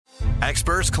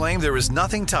Experts claim there is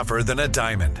nothing tougher than a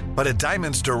diamond. But at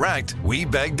Diamonds Direct, we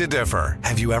beg to differ.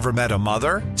 Have you ever met a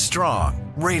mother?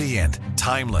 Strong, radiant,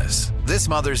 timeless. This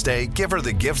Mother's Day, give her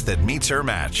the gift that meets her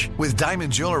match. With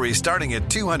diamond jewelry starting at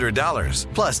 $200.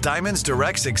 Plus, Diamonds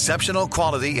Direct's exceptional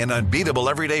quality and unbeatable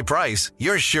everyday price,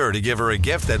 you're sure to give her a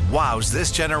gift that wows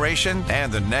this generation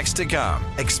and the next to come.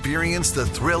 Experience the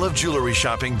thrill of jewelry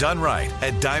shopping done right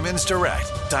at Diamonds Direct.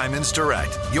 Diamonds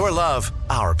Direct. Your love,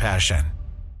 our passion.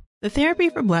 The Therapy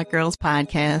for Black Girls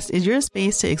podcast is your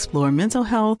space to explore mental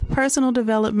health, personal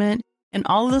development, and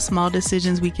all of the small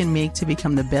decisions we can make to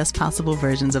become the best possible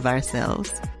versions of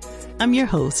ourselves. I'm your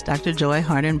host, Dr. Joy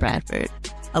Harden Bradford,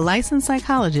 a licensed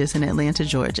psychologist in Atlanta,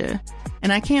 Georgia,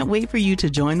 and I can't wait for you to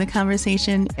join the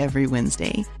conversation every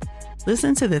Wednesday.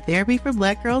 Listen to the Therapy for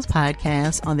Black Girls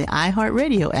podcast on the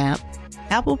iHeartRadio app,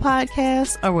 Apple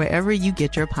Podcasts, or wherever you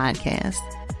get your podcasts.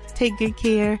 Take good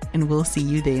care, and we'll see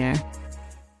you there.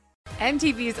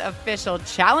 MTV's official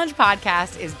Challenge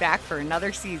podcast is back for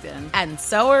another season. And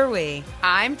so are we.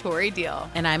 I'm Tori Deal.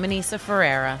 And I'm Anissa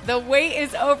Ferreira. The wait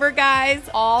is over, guys.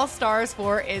 All Stars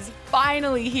 4 is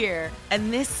finally here.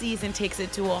 And this season takes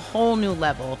it to a whole new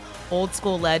level. Old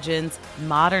school legends,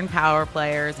 modern power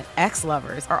players, and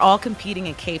ex-lovers are all competing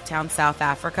in Cape Town, South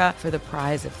Africa for the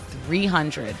prize of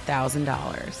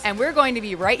 $300,000. And we're going to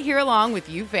be right here along with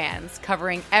you fans,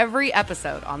 covering every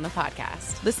episode on the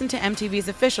podcast. Listen to MTV's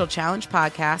official Challenge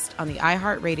podcast on the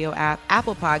iHeartRadio app,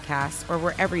 Apple Podcasts, or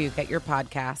wherever you get your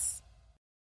podcasts.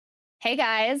 Hey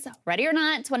guys, ready or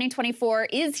not, 2024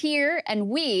 is here, and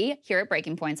we here at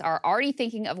Breaking Points are already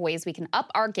thinking of ways we can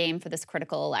up our game for this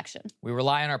critical election. We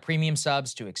rely on our premium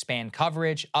subs to expand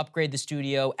coverage, upgrade the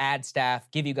studio, add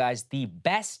staff, give you guys the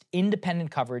best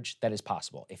independent coverage that is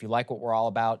possible. If you like what we're all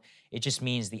about, it just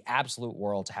means the absolute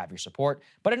world to have your support.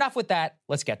 But enough with that,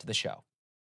 let's get to the show.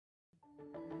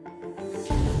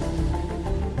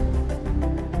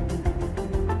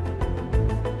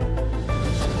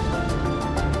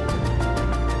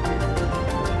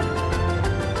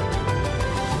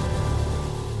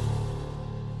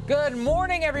 Good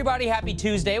morning, everybody. Happy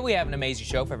Tuesday. We have an amazing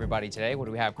show for everybody today. What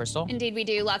do we have, Crystal? Indeed, we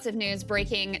do. Lots of news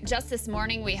breaking. Just this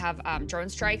morning, we have drone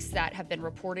strikes that have been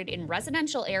reported in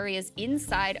residential areas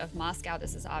inside of Moscow.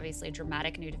 This is obviously a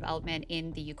dramatic new development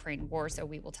in the Ukraine war, so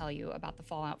we will tell you about the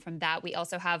fallout from that. We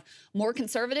also have more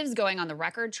conservatives going on the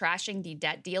record trashing the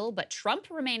debt deal, but Trump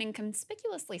remaining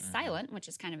conspicuously silent, which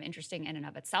is kind of interesting in and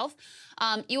of itself.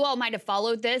 You all might have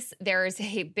followed this. There is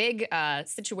a big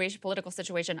political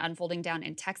situation unfolding down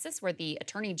in Texas, where the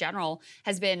attorney general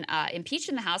has been impeached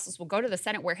in the House. This will go to the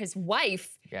Senate, where his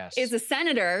wife is a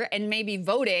senator and may be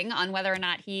voting on whether or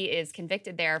not he is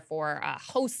convicted there for a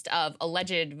host of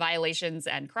alleged violations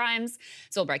and crimes.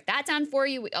 So we'll break that down for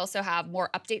you. We also have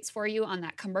more updates for you on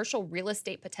that commercial real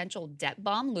estate potential debt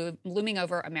bomb looming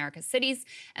over America's cities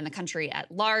and the country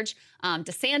at large.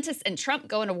 DeSantis and Trump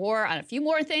going to war on a few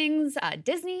more things,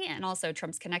 Disney, and also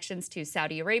Trump's connections to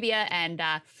Saudi Arabia, and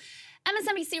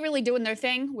MSNBC really doing their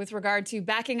thing with regard to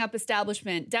backing up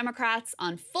establishment Democrats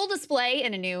on full display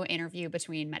in a new interview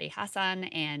between Mehdi Hasan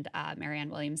and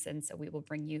Marianne Williamson. So we will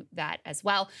bring you that as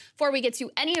well. Before we get to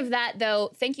any of that,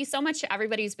 though, thank you so much to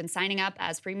everybody who's been signing up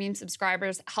as premium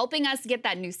subscribers, helping us get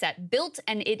that new set built,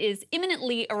 and it is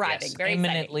imminently arriving. Yes, very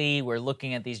imminently. exciting. We're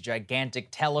looking at these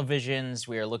gigantic televisions.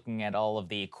 We are looking at all of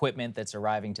the equipment that's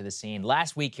arriving to the scene.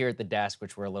 Last week here at the desk,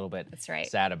 which we're a little bit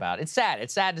sad about. It's sad.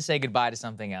 It's sad to say goodbye to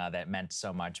something that meant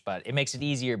so much, but it makes it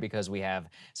easier because we have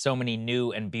so many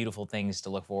new and beautiful things to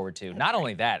look forward to. Not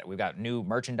only that, we've got new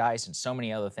merchandise and so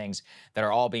many other things that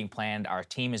are all being planned. Our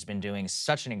team has been doing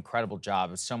such an incredible job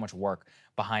of so much work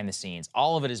behind the scenes.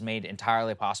 All of it is made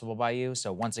entirely possible by you.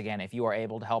 So once again, if you are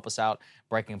able to help us out,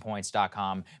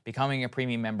 breakingpoints.com, becoming a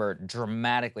premium member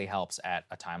dramatically helps at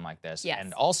a time like this. Yes.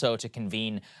 And also to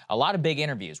convene a lot of big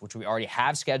interviews, which we already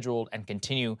have scheduled and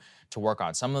continue to work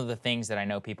on. Some of the things that I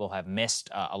know people have missed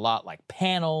a lot, like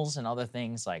panels and other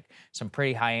things, like some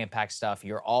pretty high impact stuff,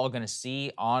 you're all going to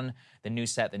see on the new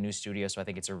set, the new studio. So I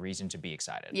think it's a reason to be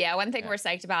excited. Yeah, one thing we're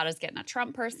psyched about is getting a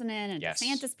Trump person in and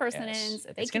DeSantis person in, so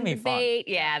they can debate.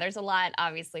 Yeah, there's a lot,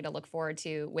 obviously, to look forward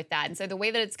to with that. And so the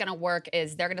way that it's going to work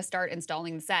is they're going to start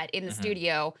installing the set in the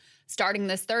studio starting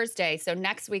this Thursday. So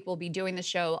next week, we'll be doing the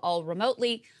show all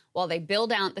remotely while they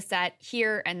build out the set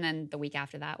here. And then the week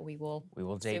after that, we will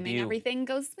debut. Assuming everything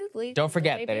goes smoothly. Don't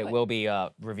forget that it will be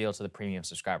revealed to the premium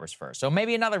subscribers first. So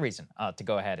maybe another reason to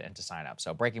go ahead and to sign up.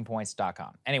 So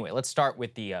breakingpoints.com. Anyway, let's start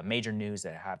with the major news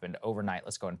that happened overnight.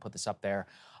 Let's go ahead and put this up there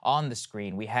on the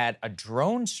screen. We had a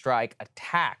drone strike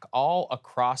attack all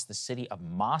across the city of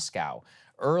Moscow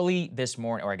early this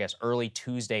morning, or I guess early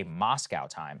Tuesday Moscow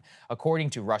time.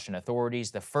 According to Russian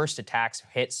authorities, the first attacks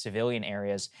hit civilian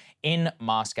areas in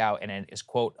Moscow, and it is,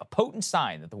 quote, a potent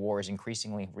sign that the war is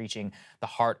increasingly reaching the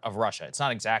heart of Russia. It's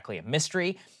not exactly a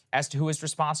mystery as to who is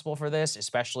responsible for this,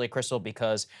 especially, Crystal,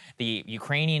 because the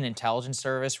Ukrainian intelligence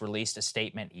service released a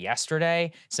statement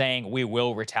yesterday saying we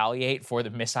will retaliate for the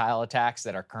missile attacks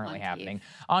that are currently happening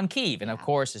on Kyiv. And of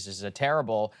course, this is a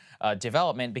terrible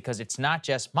development because it's not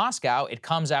just Moscow. It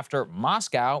comes after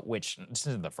Moscow, which this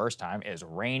isn't the first time, is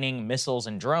raining missiles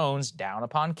and drones down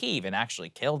upon Kyiv and actually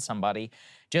killed somebody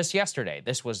just yesterday.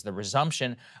 This was the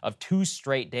resumption of 2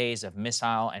 straight days of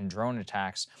missile and drone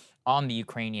attacks on the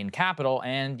Ukrainian capital.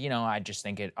 And, you know, I just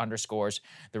think it underscores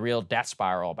the real death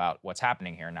spiral about what's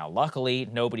happening here. Now, luckily,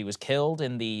 nobody was killed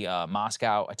in the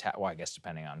Moscow attack. Well, I guess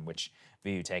depending on which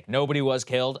view you take, nobody was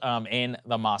killed in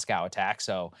the Moscow attack.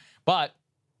 So, but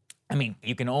I mean,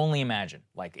 you can only imagine.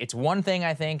 Like, it's one thing,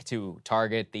 I think, to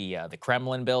target the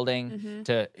Kremlin building,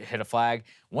 to hit a flag.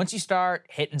 Once you start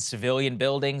hitting civilian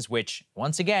buildings, which,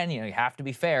 once again, you know, you have to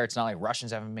be fair. It's not like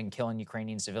Russians haven't been killing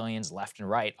Ukrainian civilians left and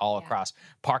right all across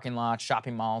parking lots,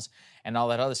 shopping malls, and all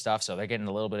that other stuff. So they're getting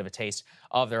a little bit of a taste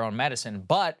of their own medicine.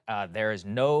 But there is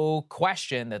no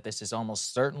question that this is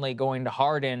almost certainly going to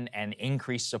harden and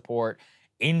increase support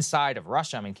inside of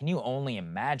Russia. I mean, can you only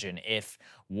imagine if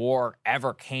war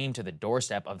ever came to the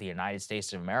doorstep of the United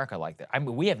States of America like that? I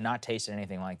mean, we have not tasted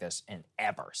anything like this in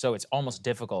ever. So it's almost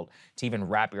difficult to even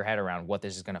wrap your head around what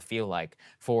this is going to feel like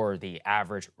for the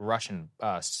average Russian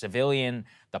civilian,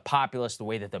 the populace, the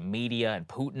way that the media and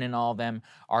Putin and all of them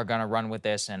are going to run with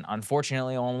this. And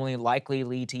unfortunately, only likely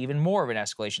lead to even more of an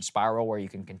escalation spiral where you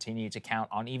can continue to count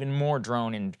on even more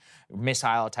drone and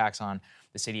missile attacks on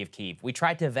the city of Kyiv. We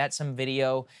tried to vet some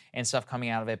video and stuff coming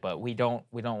out of it, but we don't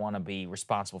want to be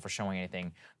responsible for showing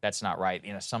anything that's not right.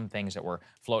 You know, some things that were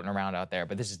floating around out there,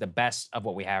 but this is the best of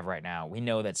what we have right now. We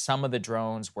know that some of the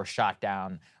drones were shot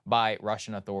down by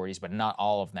Russian authorities, but not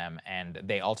all of them, and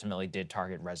they ultimately did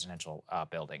target residential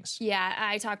buildings. Yeah,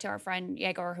 I talked to our friend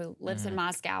Yegor, who lives in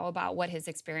Moscow, about what his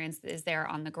experience is there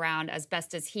on the ground. As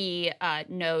best as he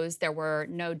knows, there were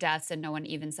no deaths and no one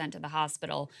even sent to the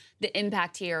hospital. The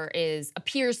impact here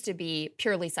appears to be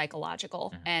purely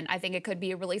psychological, and I think it could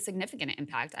be a really significant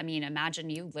impact. I mean, imagine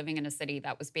you living in a city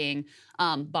that was being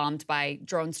bombed by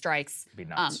drone strikes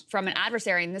from an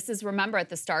adversary. And this is, remember, at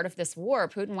the start of this war,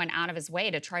 Putin went out of his way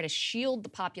to try to shield the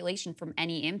population from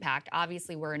any impact.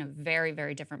 Obviously, we're in a very,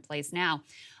 very different place now.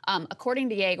 According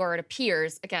to Yegor, it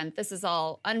appears, again, this is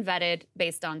all unvetted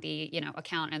based on the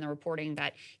account and the reporting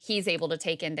that he's able to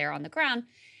take in there on the ground.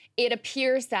 It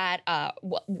appears that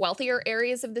wealthier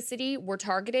areas of the city were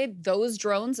targeted. Those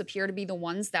drones appear to be the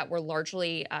ones that were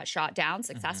largely shot down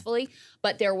successfully.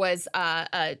 But there was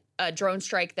a drone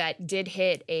strike that did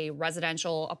hit a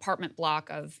residential apartment block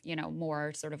of,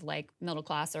 more sort of like middle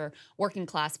class or working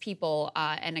class people.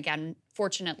 And again,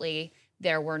 fortunately,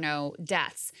 there were no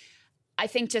deaths. I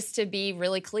think, just to be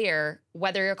really clear,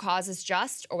 whether your cause is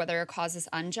just or whether your cause is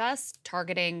unjust,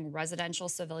 targeting residential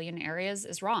civilian areas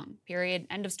is wrong, period,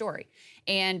 end of story.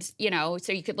 And,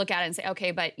 so you could look at it and say,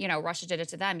 okay, but, Russia did it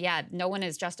to them. Yeah, no one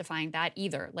is justifying that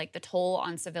either. Like, the toll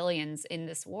on civilians in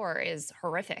this war is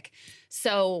horrific.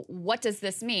 So what does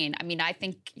this mean? I mean, I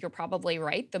think you're probably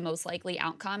right. The most likely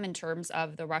outcome in terms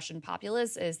of the Russian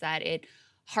populace is that it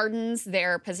hardens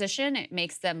their position. It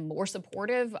makes them more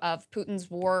supportive of Putin's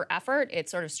war effort. It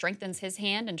sort of strengthens his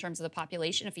hand in terms of the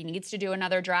population if he needs to do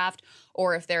another draft,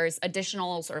 or if there's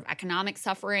additional sort of economic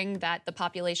suffering that the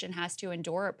population has to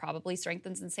endure, it probably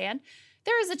strengthens his hand.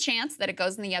 There is a chance that it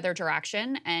goes in the other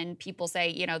direction and people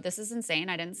say, this is insane.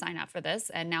 I didn't sign up for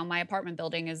this. And now my apartment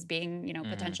building is being,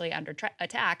 potentially under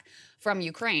attack from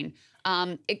Ukraine.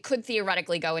 It could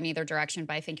theoretically go in either direction,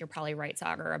 but I think you're probably right,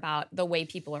 Sagar, about the way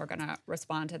people are going to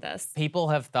respond to this. People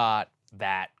have thought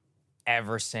that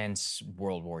ever since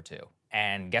World War II.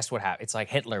 And guess what happened? It's like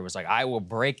Hitler was like, I will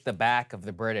break the back of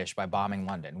the British by bombing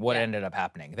London. What ended up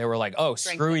happening? They were like, oh,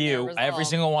 screw you. Every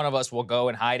single one of us will go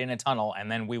and hide in a tunnel,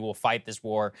 and then we will fight this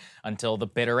war until the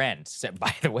bitter end. So,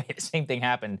 by the way, the same thing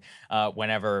happened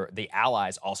whenever the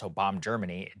Allies also bombed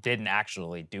Germany. It didn't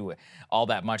actually do all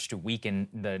that much to weaken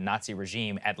the Nazi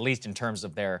regime, at least in terms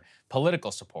of their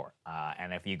political support.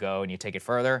 And if you go and you take it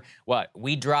further,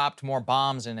 we dropped more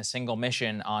bombs in a single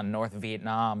mission on North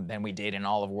Vietnam than we did in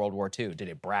all of World War II. Did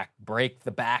it break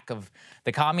the back of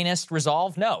the communist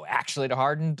resolve? No, actually to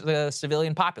harden the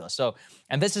civilian populace. So,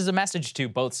 and this is a message to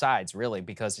both sides, really,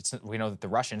 because we know that the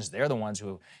Russians, they're the ones who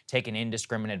have taken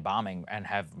indiscriminate bombing and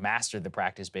have mastered the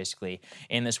practice, basically,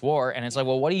 in this war. And it's like,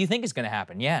 well, what do you think is going to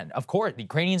happen? Yeah, of course, the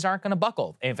Ukrainians aren't going to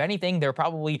buckle. If anything, they're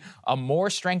probably a more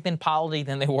strengthened polity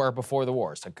than they were before the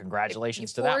war. So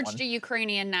congratulations to that one. Forged a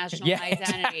Ukrainian national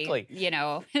identity,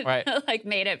 exactly. Right. Like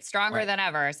made it stronger than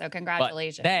ever. So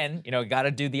congratulations. But then, got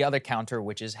to do the other counter,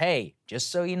 which is, hey,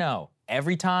 just so you know,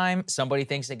 every time somebody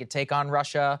thinks they could take on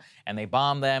Russia and they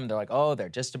bomb them, they're like, oh, they're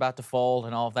just about to fold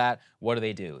and all of that. What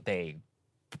do? They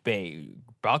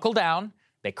buckle down.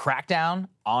 They crack down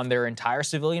on their entire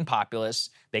civilian populace.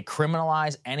 They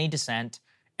criminalize any dissent.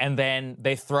 And then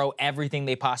they throw everything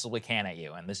they possibly can at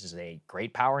you. And this is a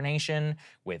great power nation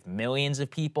with millions of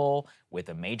people, with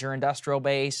a major industrial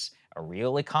base, a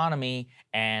real economy,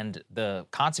 and the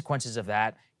consequences of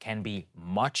that can be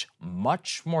much,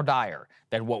 much more dire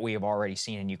than what we have already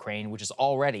seen in Ukraine, which is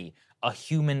already a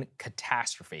human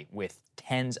catastrophe with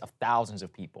tens of thousands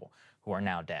of people who are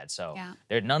now dead. So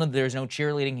there's no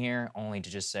cheerleading here, only to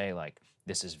just say, like,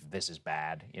 this is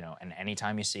bad, and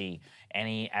anytime you see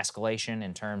any escalation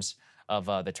in terms of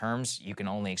the terms, you can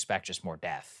only expect just more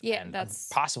death. Yeah, and that's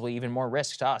possibly even more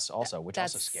risk to us also, which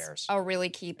also scares. A really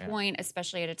key point,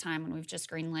 especially at a time when we've just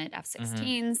greenlit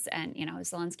F-16s and,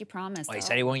 Zelensky promised. Well, he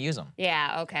said he won't use them.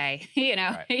 Yeah, okay. You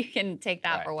can take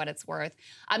that for what it's worth.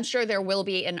 I'm sure there will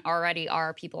be and already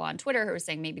are people on Twitter who are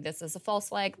saying maybe this is a false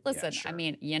flag. Listen, I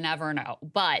mean, you never know.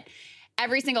 But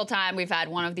every single time we've had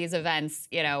one of these events,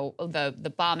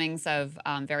 the bombings of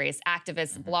various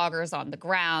activists, bloggers on the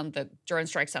ground, the drone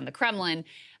strikes on the Kremlin,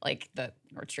 like the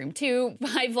Nord Stream 2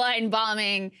 pipeline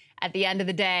bombing. At the end of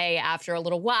the day, after a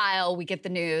little while, we get the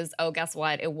news, oh, guess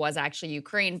what? It was actually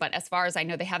Ukraine. But as far as I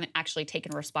know, they haven't actually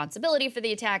taken responsibility for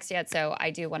the attacks yet. So I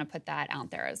do want to put that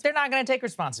out there as well. They're not going to take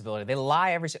responsibility. They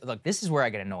lie look, this is where I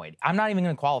get annoyed. I'm not even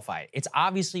going to qualify it. It's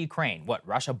obviously Ukraine. What,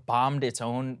 Russia bombed its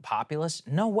own populace?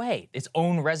 No way. Its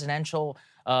own residential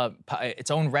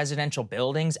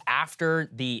buildings after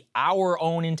our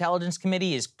own intelligence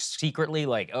committee is secretly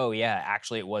like, oh yeah,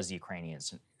 actually it was the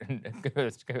Ukrainians.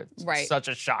 Right. Such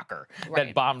a shocker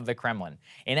that bombed the Kremlin.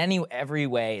 In every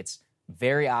way, it's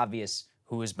very obvious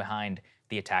who is behind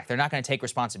the attack. They're not going to take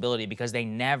responsibility because they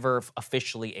never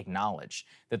officially acknowledge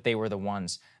that they were the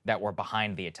ones that were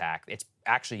behind the attack. It's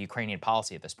actually Ukrainian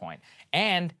policy at this point.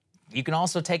 And you can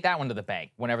also take that one to the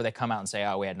bank whenever they come out and say,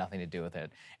 oh, we had nothing to do with it,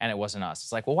 and it wasn't us.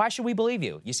 It's like, well, why should we believe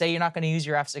you? You say you're not going to use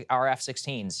our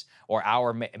F-16s or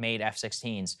our made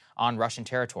F-16s on Russian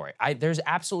territory. There's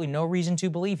absolutely no reason to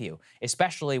believe you,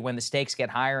 especially when the stakes get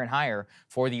higher and higher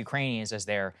for the Ukrainians as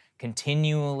they're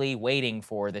continually waiting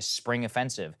for this spring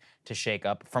offensive to shake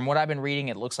up. From what I've been reading,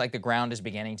 it looks like the ground is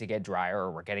beginning to get drier,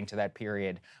 or we're getting to that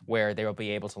period where they will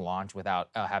be able to launch without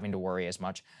having to worry as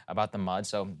much about the mud.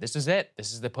 So this is it.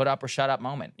 This is the put up or shut up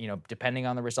moment. Depending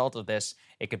on the result of this,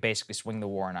 it could basically swing the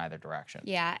war in either direction.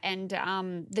 Yeah, and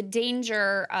the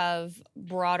danger of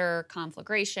broader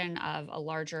conflagration, of a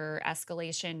larger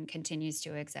escalation continues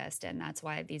to exist. And that's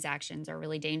why these actions are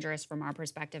really dangerous from our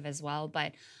perspective as well.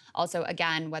 But also,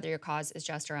 again, whether your cause is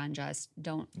just or unjust,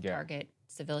 don't target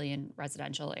civilian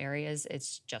residential areas.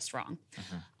 It's just wrong.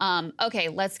 Okay,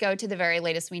 let's go to the very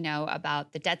latest we know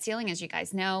about the debt ceiling. As you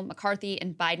guys know, McCarthy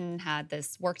and Biden had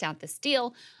worked out this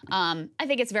deal. I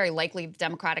think it's very likely the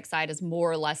Democratic side is more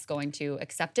or less going to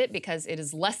accept it because it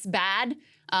is less bad.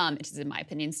 It is, in my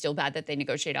opinion, still bad that they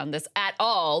negotiate on this at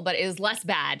all, but it is less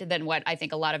bad than what I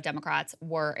think a lot of Democrats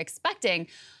were expecting.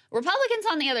 Republicans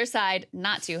on the other side,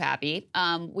 not too happy.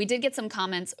 We did get some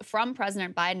comments from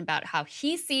President Biden about how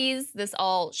he sees this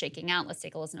all shaking out. Let's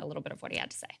take a listen to a little bit of what he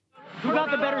had to say. Who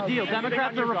got the better deal,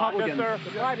 Democrats or Republicans? Yes,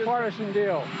 sir. Bipartisan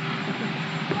deal.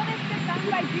 Will this get done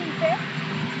by June 5th?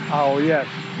 Oh, yes.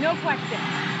 No question.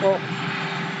 Well,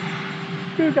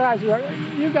 you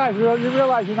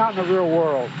realize you're not in the real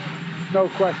world. No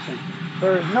question.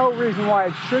 There is no reason why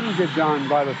it shouldn't get done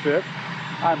by the 5th.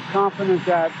 I'm confident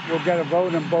that we'll get a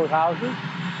vote in both houses,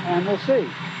 and we'll see.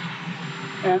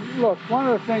 And look, one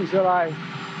of the things that I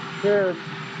hear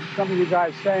some of you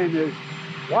guys saying is,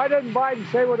 why doesn't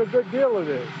Biden say what a good deal it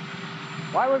is?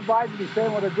 Why would Biden be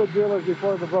saying what a good deal is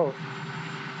before the vote?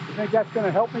 You think that's going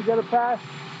to help me get it passed?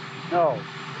 No.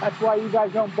 That's why you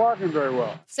guys don't bargain very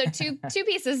well. So two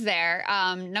pieces there.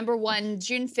 Number one,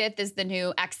 June 5th is the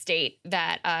new X date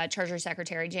that Treasury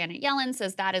Secretary Janet Yellen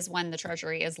says that is when the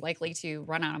Treasury is likely to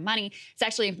run out of money. It's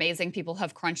actually amazing. People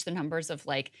have crunched the numbers of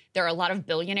there are a lot of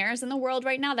billionaires in the world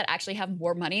right now that actually have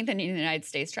more money than in the United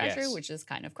States Treasury, which is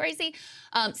kind of crazy.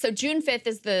 So June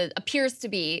 5th appears to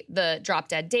be the drop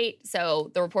dead date. So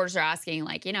the reporters are asking,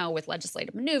 with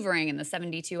legislative maneuvering and the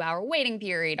 72-hour waiting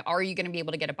period, are you going to be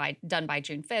able to get it done by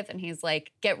June 5th? And he's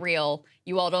like, get real.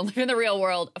 You all don't live in the real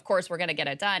world. Of course, we're going to get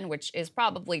it done, which is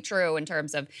probably true in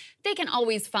terms of they can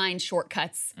always find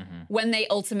shortcuts when they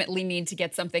ultimately need to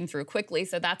get something through quickly.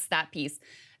 So that's that piece.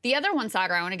 The other one,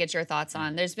 Sagar, I want to get your thoughts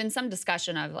on. There's been some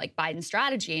discussion of Biden's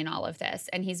strategy in all of this,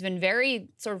 and he's been very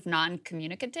sort of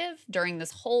non-communicative during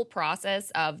this whole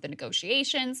process of the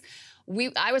negotiations.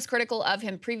 I was critical of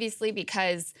him previously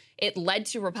because it led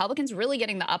to Republicans really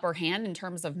getting the upper hand in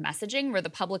terms of messaging, where the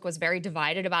public was very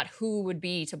divided about who would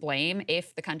be to blame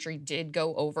if the country did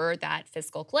go over that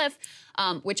fiscal cliff,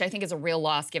 which I think is a real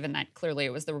loss, given that clearly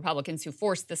it was the Republicans who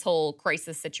forced this whole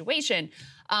crisis situation.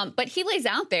 But he lays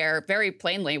out there very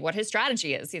plainly what his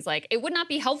strategy is. He's like, it would not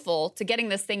be helpful to getting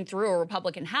this thing through a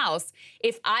Republican House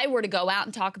if I were to go out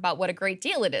and talk about what a great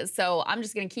deal it is. So I'm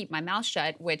just going to keep my mouth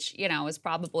shut, which, is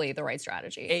probably the right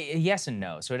strategy. Yes and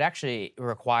no. So it actually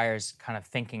requires kind of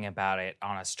thinking about it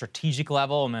on a strategic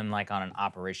level and then on an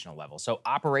operational level. So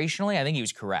operationally, I think he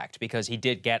was correct because he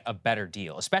did get a better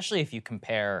deal, especially if you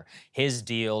compare his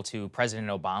deal to President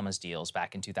Obama's deals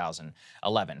back in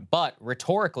 2011. But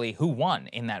rhetorically, who won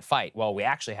in that fight? Well, we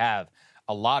actually have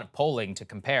a lot of polling to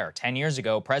compare. 10 years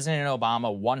ago, President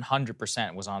Obama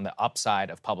 100% was on the upside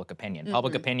of public opinion.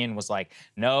 Public opinion was like,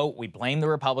 no, we blame the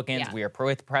Republicans. We are pro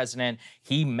with the president.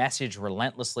 He messaged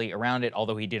relentlessly around it,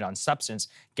 although he did on substance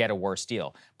get a worse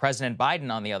deal. President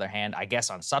Biden, on the other hand, I guess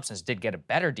on substance did get a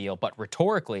better deal, but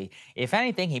rhetorically, if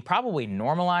anything, he probably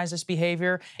normalized this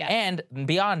behavior. And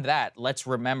beyond that, let's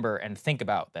remember and think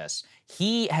about this.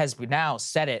 He has now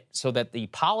set it so that the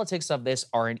politics of this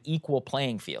are an equal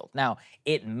playing field. Now,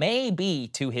 it may be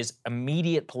to his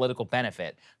immediate political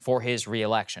benefit for his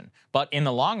reelection, but in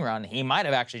the long run, he might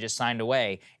have actually just signed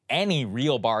away any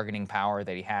real bargaining power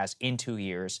that he has in 2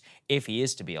 years if he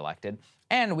is to be elected.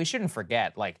 And we shouldn't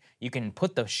forget, you can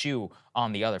put the shoe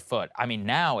on the other foot. I mean,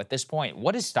 now at this point,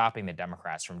 what is stopping the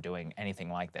Democrats from doing anything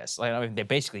like this? They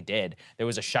basically did. There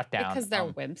was a shutdown. Because they're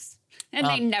wimps. And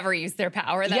they never use their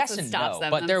power. That's what stops them.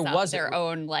 But there was their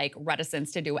own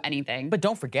reticence to do anything. But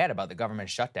don't forget about the government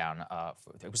shutdown.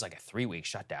 It was a 3-week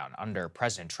shutdown under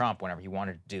President Trump whenever he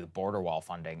wanted to do the border wall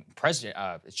funding. President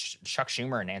Chuck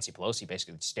Schumer and Nancy Pelosi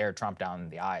basically stared Trump down in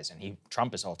the eyes, and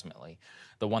Trump is ultimately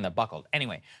the one that buckled.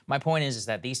 Anyway, my point is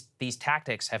that these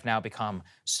tactics have now become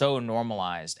so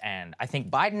normalized, and I think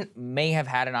Biden may have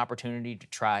had an opportunity to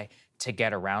try to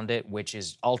get around it, which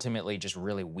is ultimately just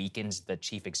really weakens the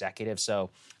chief executive.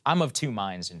 So I'm of two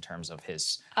minds in terms of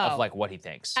what he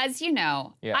thinks. As you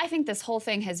know, I think this whole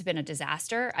thing has been a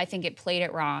disaster. I think he played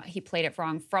it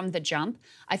wrong from the jump.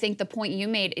 I think the point you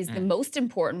made is the most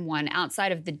important one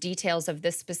outside of the details of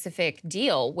this specific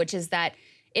deal, which is that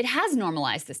it has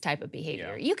normalized this type of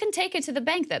behavior. You can take it to the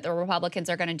bank that the Republicans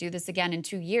are going to do this again in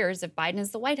 2 years if Biden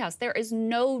is the White House. There is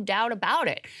no doubt about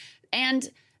it. And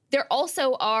there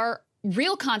also are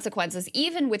real consequences,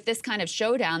 even with this kind of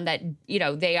showdown that,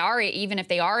 even if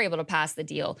they are able to pass the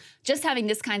deal, just having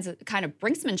this kind of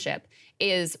brinksmanship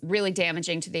is really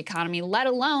damaging to the economy, let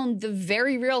alone the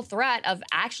very real threat of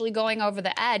actually going over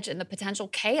the edge and the potential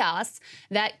chaos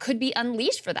that could be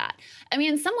unleashed for that. I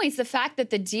mean, in some ways, the fact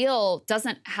that the deal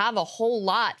doesn't have a whole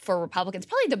lot for Republicans,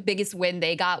 probably the biggest win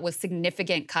they got was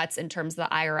significant cuts in terms of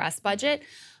the IRS budget.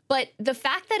 But the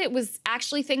fact that it was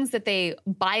actually things that they,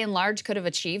 by and large, could have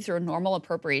achieved through a normal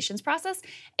appropriations process,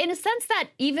 in a sense that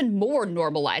even more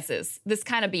normalizes this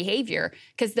kind of behavior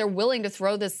because they're willing to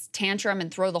throw this tantrum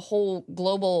and throw the whole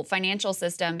global financial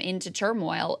system into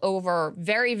turmoil over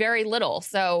very, very little.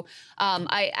 So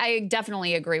I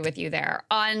definitely agree with you there.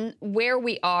 On where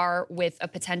we are with a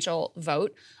potential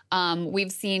vote,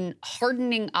 we've seen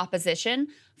hardening opposition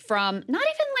from not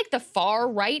even the far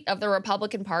right of the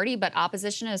Republican Party, but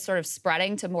opposition is sort of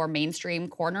spreading to more mainstream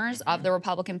corners of the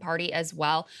Republican Party as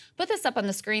well. Put this up on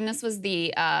the screen. This was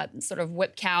the sort of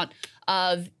whip count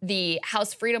of the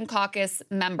House Freedom Caucus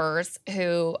members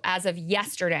who, as of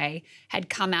yesterday, had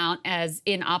come out as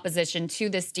in opposition to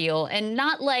this deal. And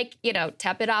not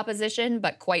tepid opposition,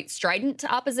 but quite strident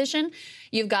opposition.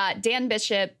 You've got Dan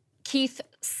Bishop, Keith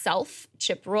Self,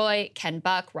 Chip Roy, Ken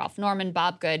Buck, Ralph Norman,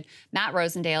 Bob Good, Matt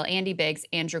Rosendale, Andy Biggs,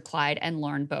 Andrew Clyde, and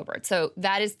Lauren Boebert. So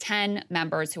that is 10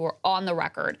 members who are on the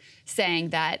record saying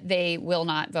that they will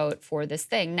not vote for this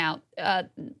thing. Now,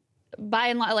 by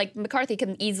and large, like, McCarthy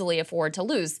can easily afford to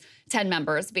lose 10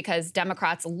 members because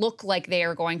Democrats look like they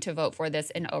are going to vote for this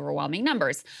in overwhelming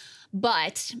numbers.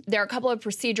 But there are a couple of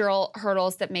procedural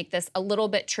hurdles that make this a little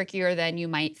bit trickier than you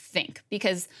might think,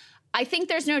 because I think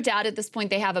there's no doubt at this point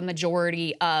they have a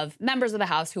majority of members of the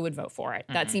House who would vote for it.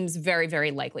 That seems very,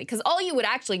 very likely, because all you would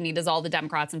actually need is all the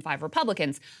Democrats and 5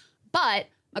 Republicans. But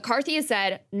McCarthy has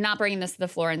said, not bringing this to the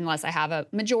floor unless I have a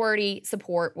majority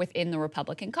support within the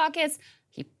Republican caucus.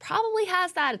 He probably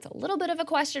has that. It's a little bit of a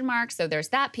question mark, so there's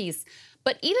that piece.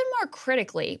 But even more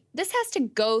critically, this has to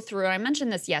go through, and I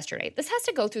mentioned this yesterday, this has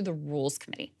to go through the Rules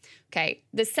Committee. Okay,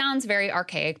 this sounds very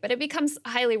archaic, but it becomes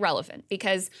highly relevant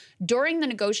because during the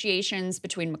negotiations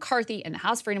between McCarthy and the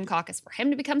House Freedom Caucus for him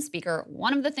to become Speaker,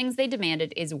 one of the things they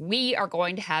demanded is we are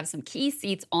going to have some key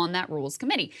seats on that Rules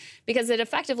Committee because it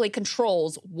effectively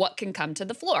controls what can come to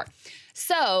the floor.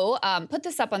 So put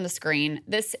this up on the screen.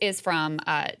 This is from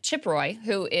Chip Roy,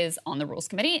 who is on the Rules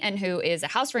Committee and who is a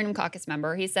House Freedom Caucus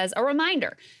member. He says, a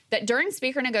reminder that during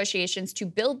Speaker negotiations to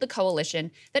build the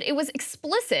coalition, that it was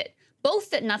explicit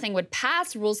both that nothing would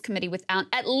pass Rules Committee without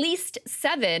at least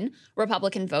 7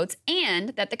 Republican votes and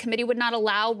that the committee would not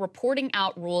allow reporting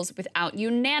out rules without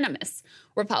unanimous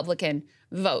Republican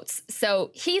votes. So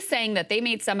he's saying that they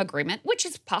made some agreement, which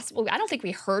is possible. I don't think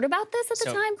we heard about this at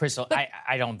the time. Crystal,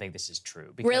 I don't think this is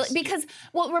true. Really? Because,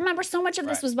 well, remember, so much of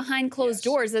this was behind closed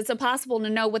doors. It's impossible to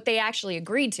know what they actually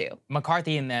agreed to.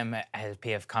 McCarthy and them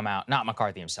have come out, not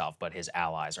McCarthy himself, but his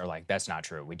allies are like, that's not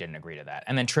true. We didn't agree to that.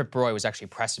 And then Chip Roy was actually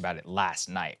pressed about it last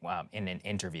night in an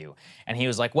interview. And he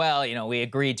was like, well, you know, we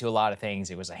agreed to a lot of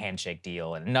things. It was a handshake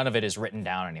deal, and none of it is written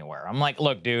down anywhere. I'm like,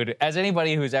 look, dude, as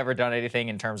anybody who's ever done anything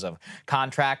in terms of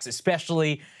contracts,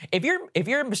 especially if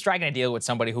you're striking a deal with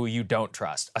somebody who you don't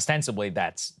trust, ostensibly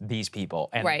that's these people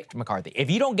and McCarthy. If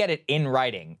you don't get it in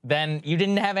writing, then you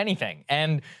didn't have anything.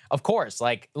 And of course,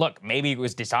 like, look, maybe it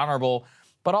was dishonorable,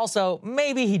 but also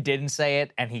maybe he didn't say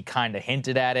it and he kind of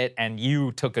hinted at it and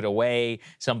you took it away,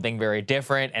 something very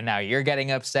different, and now you're getting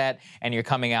upset and you're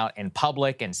coming out in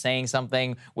public and saying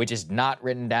something which is not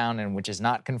written down and which is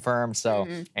not confirmed. So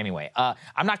anyway,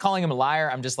 I'm not calling him a liar.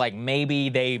 I'm just like, maybe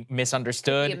they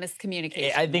misunderstood. Could be a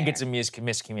miscommunication. I think it's a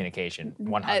miscommunication,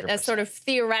 100%. A sort of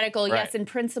theoretical, yes, in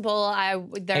principle,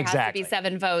 there has to be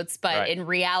 7 votes, but in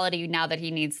reality, now that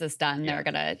he needs this done,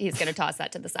 he's gonna toss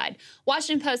that to the side.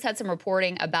 Washington Post had some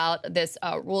reporting about this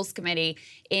Rules Committee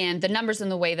and the numbers and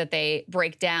the way that they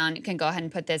break down. You can go ahead and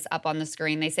put this up on the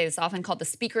screen. They say it's often called the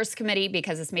Speaker's Committee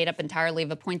because it's made up entirely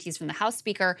of appointees from the House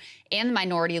Speaker and the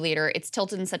Minority Leader. It's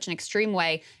tilted in such an extreme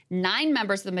way. 9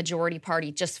 members of the majority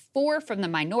party, just 4 from the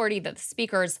minority, that the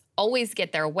speakers always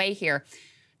get their way here.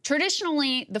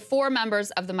 Traditionally, the 4 members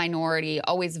of the minority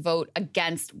always vote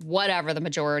against whatever the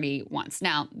majority wants.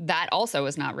 Now, that also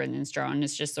is not written in stone.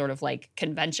 It's just sort of like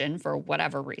convention for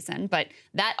whatever reason. But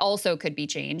that also could be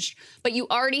changed. But you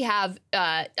already have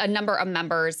a number of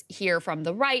members here from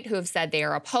the right who have said they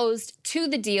are opposed to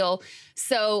the deal.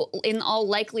 So in all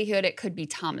likelihood, it could be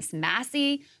Thomas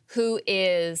Massie, who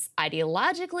is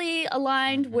ideologically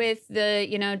aligned with the,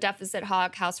 deficit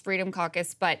hawk House Freedom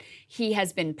Caucus, but he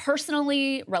has been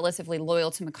personally relatively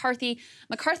loyal to McCarthy.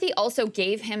 McCarthy also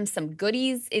gave him some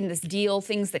goodies in this deal,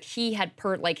 things that he had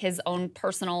his own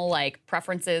personal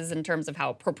preferences in terms of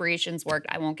how appropriations worked.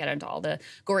 I won't get into all the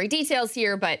gory details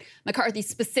here, but McCarthy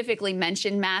specifically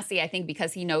mentioned Massie, I think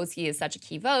because he knows he is such a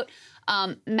key vote.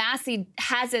 Massie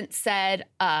hasn't said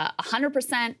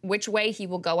 100% which way he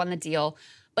will go on the deal,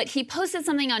 but he posted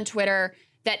something on Twitter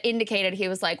that indicated he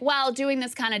was like, well, doing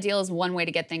this kind of deal is one way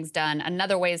to get things done.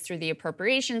 Another way is through the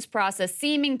appropriations process,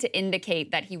 seeming to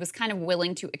indicate that he was kind of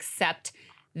willing to accept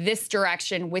this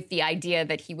direction with the idea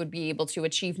that he would be able to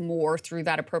achieve more through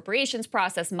that appropriations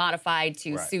process modified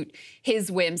to suit his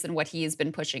whims and what he has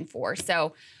been pushing for.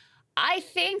 So I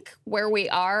think where we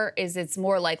are is it's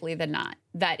more likely than not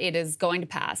that it is going to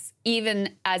pass,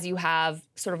 even as you have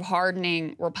sort of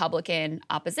hardening Republican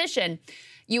opposition.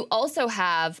 You also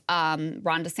have Ron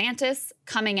DeSantis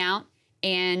coming out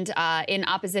and in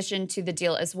opposition to the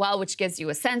deal as well, which gives you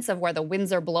a sense of where the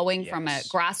winds are blowing from a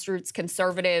grassroots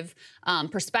conservative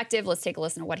perspective. Let's take a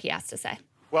listen to what he has to say.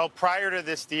 Well, prior to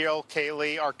this deal,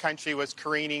 Kaylee, our country was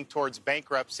careening towards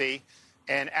bankruptcy.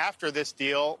 And after this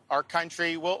deal, our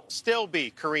country will still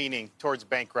be careening towards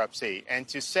bankruptcy. And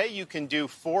to say you can do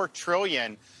 $4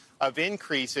 trillion of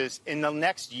increases in the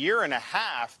next year and a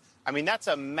half, I mean, that's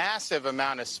a massive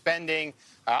amount of spending.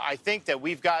 I think that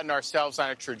we've gotten ourselves on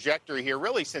a trajectory here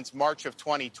really since March of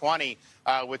 2020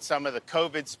 with some of the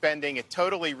COVID spending. It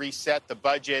totally reset the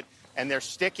budget, and they're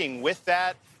sticking with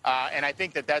that. And I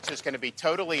think that that's just going to be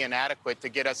totally inadequate to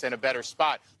get us in a better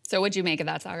spot. So what'd you make of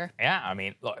that, Sagar? Yeah, I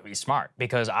mean, look, he's smart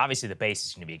because obviously the base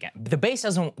is going to be against. The base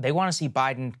they want to see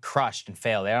Biden crushed and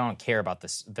fail. They don't care about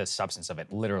the substance of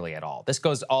it literally at all. This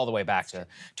goes all the way back to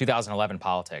 2011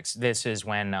 politics. This is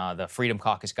when the Freedom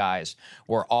Caucus guys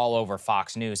were all over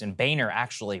Fox News, and Boehner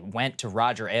actually went to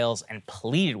Roger Ailes and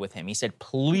pleaded with him. He said,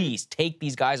 please take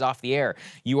these guys off the air.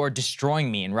 You are destroying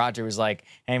me. And Roger was like,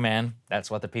 hey, man, that's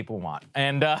what the people want.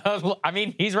 And I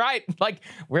mean, he's right. Like,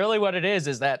 really what it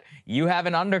is that you have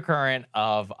an undercurrent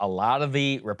of a lot of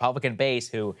the Republican base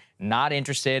who not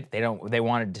interested. They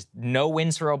wanted no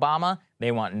wins for Obama.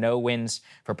 They want no wins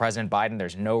for President Biden.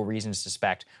 There's no reason to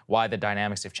suspect why the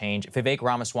dynamics have changed. Vivek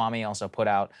Ramaswamy also put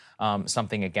out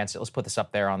something against it. Let's put this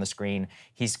up there on the screen.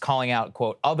 He's calling out,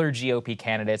 quote, other GOP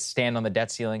candidates stand on the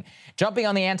debt ceiling. Jumping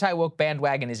on the anti-woke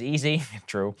bandwagon is easy.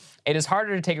 True. It is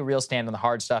harder to take a real stand on the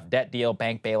hard stuff, debt deal,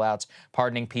 bank bailouts,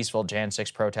 pardoning peaceful Jan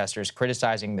 6 protesters,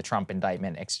 criticizing the Trump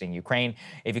indictment, exiting Ukraine.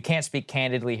 If you can't speak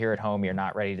candidly here at home, you're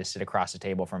not ready to sit across the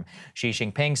table from Xi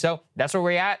Jinping. So that's where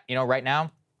we're at, right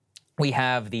now. We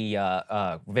have the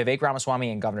Vivek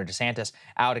Ramaswamy and Governor DeSantis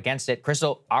out against it.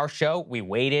 Crystal, our show, we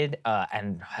waited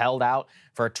and held out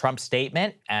for a Trump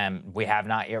statement. We have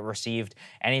not yet received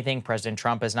anything. President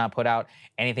Trump has not put out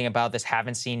anything about this.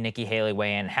 Haven't seen Nikki Haley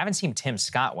weigh in. Haven't seen Tim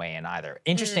Scott weigh in either.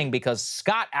 Interesting because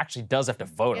Scott actually does have to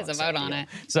vote on it. He has a vote on it.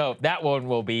 So that one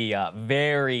will be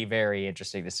very, very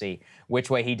interesting to see which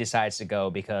way he decides to go,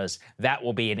 because that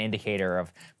will be an indicator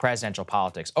of presidential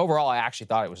politics. Overall, I actually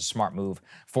thought it was a smart move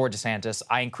for DeSantis.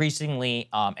 I increasingly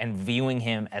am viewing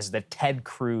him as the Ted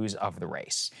Cruz of the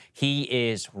race. He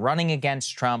is running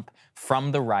against Trump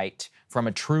from the right, from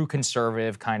a true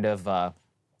conservative kind of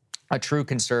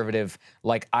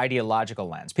like ideological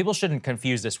lens. People shouldn't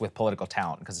confuse this with political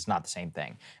talent because it's not the same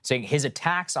thing. Saying his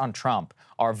attacks on Trump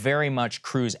are very much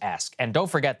Cruz-esque. And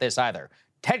don't forget this either.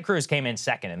 Ted Cruz came in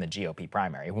second in the GOP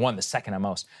primary, won the second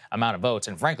most amount of votes,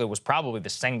 and frankly was probably the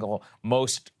single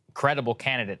most credible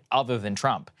candidate other than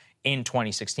Trump in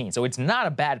 2016. So it's not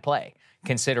a bad play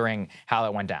considering how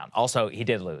that went down. Also, he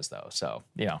did lose though, so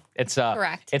it's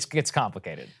correct. It's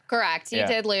complicated. Correct. He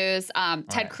did lose.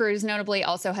 Ted Cruz notably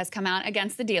also has come out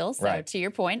against the deal. So to your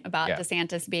point about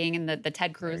DeSantis being in the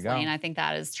Ted Cruz lane, I think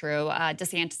that is true.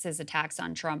 DeSantis's attacks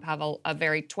on Trump have a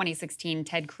very 2016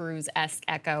 Ted Cruz-esque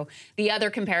echo. The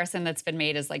other comparison that's been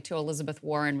made is like to Elizabeth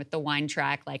Warren with the wine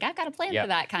track. Like, I've got a plan for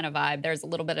that kind of vibe. There's a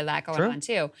little bit of that going on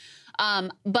too.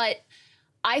 But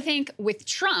I think with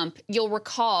Trump, you'll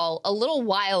recall a little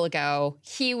while ago,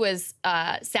 he was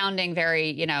sounding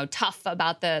very, tough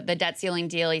about the debt ceiling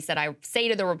deal. He said, I say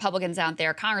to the Republicans out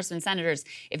there, congressmen, senators,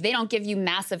 if they don't give you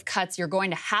massive cuts, you're going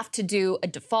to have to do a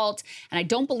default. And I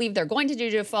don't believe they're going to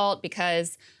do default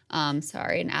because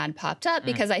sorry, an ad popped up,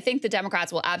 because I think the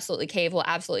Democrats will absolutely cave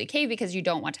because you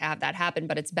don't want to have that happen,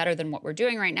 but it's better than what we're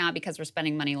doing right now because we're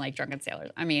spending money like drunken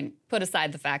sailors. I mean, put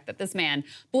aside the fact that this man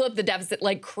blew up the deficit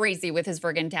like crazy with his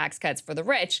friggin' tax cuts for the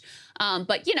rich.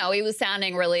 But, he was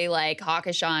sounding really like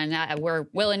hawkish on we're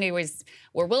willing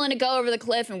to go over the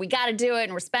cliff and we got to do it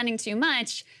and we're spending too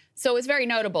much. So it's very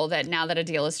notable that now that a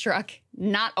deal is struck,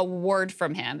 not a word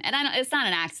from him. And it's not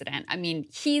an accident. I mean,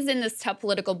 he's in this tough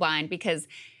political bind because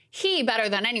he, better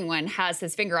than anyone, has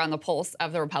his finger on the pulse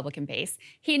of the Republican base.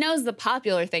 He knows the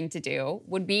popular thing to do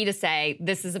would be to say,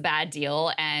 this is a bad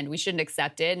deal and we shouldn't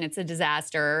accept it and it's a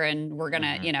disaster and we're going to,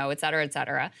 et cetera, et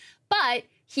cetera. But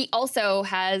he also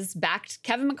has backed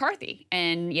Kevin McCarthy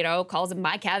and, calls him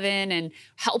my Kevin and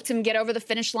helped him get over the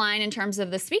finish line in terms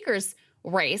of the speaker's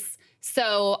race.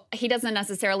 So he doesn't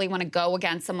necessarily want to go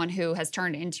against someone who has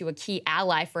turned into a key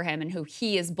ally for him and who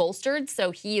he is bolstered.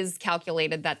 So he has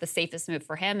calculated that the safest move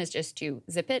for him is just to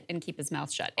zip it and keep his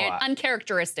mouth shut.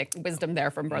 Uncharacteristic wisdom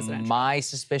there from President Trump. My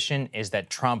suspicion is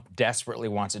that Trump desperately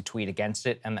wants to tweet against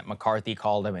it and that McCarthy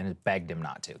called him and begged him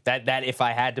not to. That if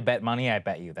I had to bet money, I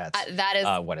bet you that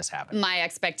is what has happened. My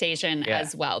expectation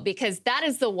as well, because that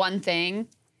is the one thing.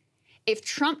 If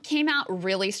Trump came out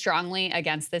really strongly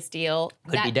against this deal,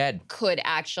 could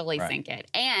actually sink it.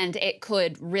 And it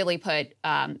could really put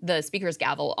the speaker's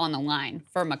gavel on the line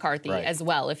for McCarthy as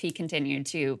well if he continued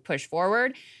to push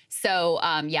forward. So,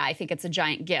 I think it's a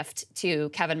giant gift to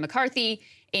Kevin McCarthy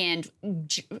and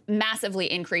massively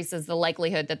increases the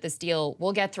likelihood that this deal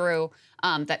will get through,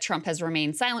 that Trump has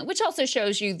remained silent, which also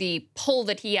shows you the pull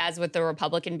that he has with the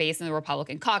Republican base and the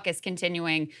Republican caucus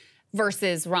continuing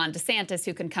versus Ron DeSantis,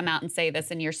 who can come out and say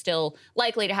this, and you're still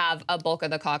likely to have a bulk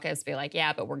of the caucus be like,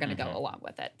 yeah, but we're going to go along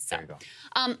with it. So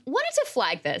wanted to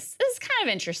flag this. This is kind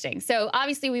of interesting. So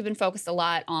obviously we've been focused a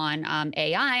lot on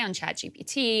AI, on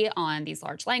ChatGPT, on these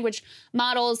large language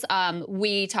models.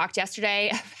 We talked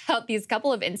yesterday about these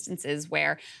couple of instances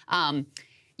where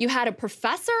you had a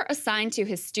professor assigned to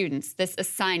his students this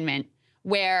assignment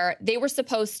where they were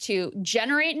supposed to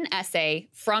generate an essay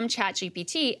from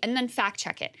ChatGPT and then fact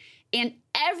check it. And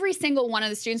every single one of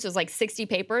the students, was like 60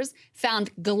 papers,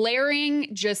 found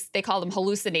glaring, they call them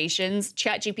hallucinations.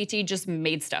 ChatGPT just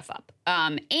made stuff up.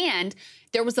 And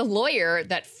there was a lawyer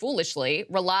that foolishly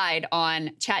relied on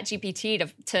ChatGPT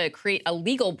to create a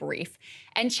legal brief.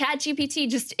 And ChatGPT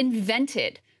just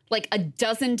invented like a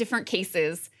dozen different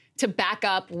cases to back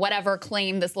up whatever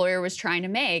claim this lawyer was trying to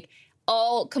make,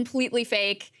 all completely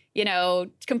fake,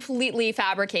 completely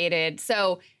fabricated.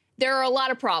 So there are a lot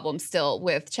of problems still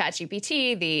with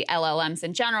ChatGPT, the LLMs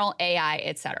in general, AI,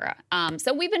 et cetera.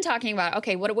 So we've been talking about,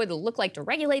 okay, what would it look like to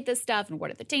regulate this stuff and what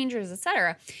are the dangers, et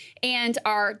cetera. And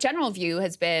our general view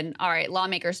has been, all right,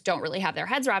 lawmakers don't really have their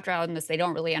heads wrapped around this. They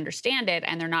don't really understand it,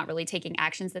 and they're not really taking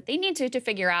actions that they need to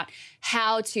figure out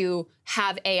how to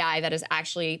have AI that is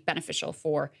actually beneficial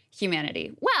for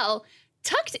humanity. Well,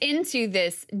 tucked into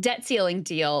this debt ceiling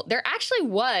deal, there actually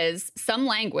was some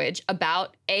language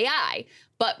about AI.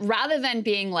 But rather than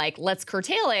being like, let's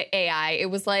curtail AI, it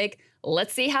was like,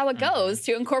 let's see how it goes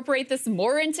to incorporate this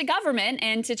more into government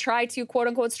and to try to, quote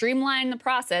unquote, streamline the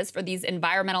process for these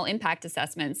environmental impact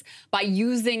assessments by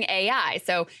using AI.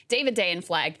 So David Dayen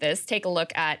flagged this. Take a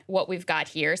look at what we've got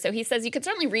here. So he says you could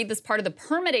certainly read this part of the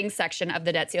permitting section of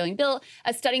the debt ceiling bill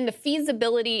as studying the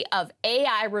feasibility of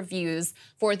AI reviews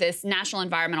for this National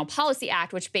Environmental Policy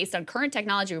Act, which based on current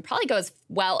technology would probably go as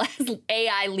well as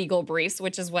AI legal briefs,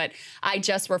 which is what I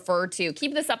just referred to.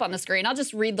 Keep this up on the screen. I'll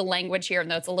just read the language here,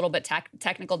 though it's a little bit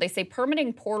technical. They say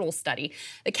permitting portal study.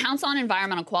 The Council on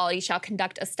Environmental Quality shall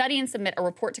conduct a study and submit a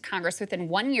report to Congress within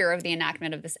 1 year of the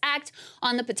enactment of this act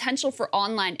on the potential for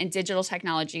online and digital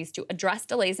technologies to address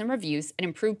delays in reviews and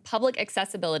improve public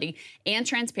accessibility and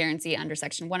transparency under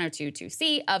Section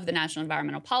 102(2)(c) of the National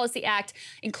Environmental Policy Act,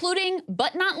 including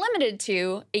but not limited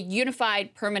to a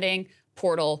unified permitting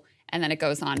portal. And then it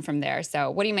goes on from there.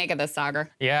 So what do you make of this,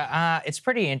 Sagar? Yeah, it's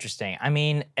pretty interesting. I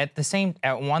mean, at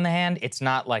one hand, it's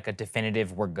not like a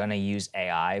definitive we're going to use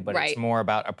AI, but it's more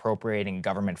about appropriating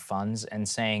government funds and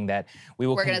saying that we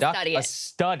will conduct a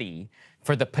study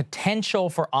for the potential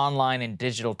for online and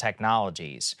digital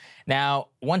technologies. Now,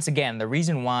 once again, the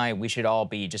reason why we should all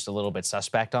be just a little bit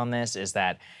suspect on this is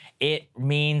that it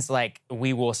means like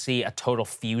we will see a total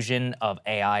fusion of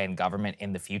AI and government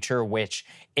in the future, which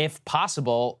if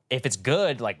possible, if it's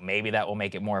good, like maybe that will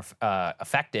make it more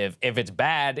effective. If it's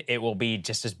bad, it will be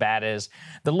just as bad as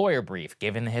the lawyer brief.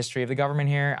 Given the history of the government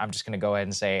here, I'm just gonna go ahead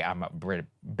and say I'm a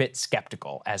bit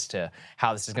skeptical as to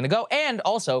how this is gonna go. And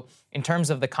also in terms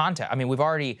of the content, I mean, we've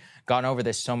already gone over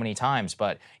this so many times,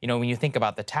 but when you think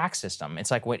about the tax system,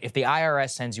 it's like if the IRS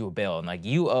sends you a bill and like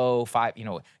you owe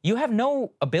you have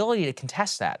no ability to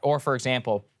contest that. Or for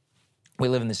example, we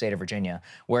live in the state of Virginia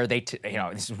where this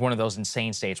is one of those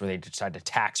insane states where they decide to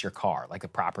tax your car, like the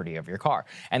property of your car,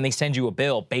 and they send you a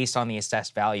bill based on the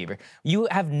assessed value. You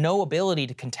have no ability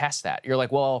to contest that. You're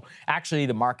like, well, actually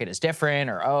the market is different,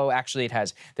 or, oh, actually it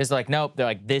has this. Like, nope, they're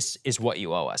like, this is what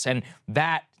you owe us. And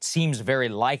that seems very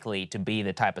likely to be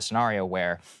the type of scenario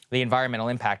where the environmental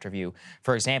impact review,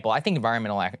 for example, I think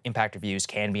environmental impact reviews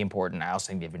can be important. I also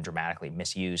think they've been dramatically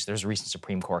misused. There's a recent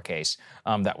Supreme Court case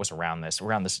that was around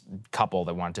this couple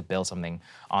that wanted to build something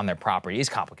on their property. It's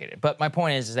complicated. But my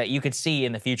point is that you could see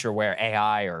in the future where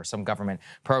AI or some government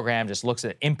program just looks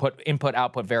at input,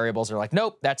 output variables. They're like,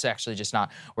 nope, that's actually just not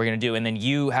what we're going to do. And then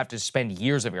you have to spend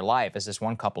years of your life, as this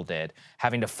one couple did,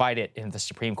 having to fight it in the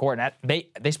Supreme Court. And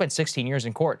they spent 16 years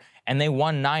in court, and they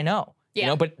won 9-0.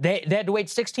 Yeah. But they had to wait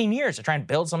 16 years to try and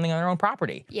build something on their own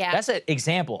property. Yeah. That's an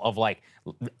example of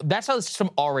that's how the system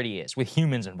already is with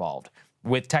humans involved.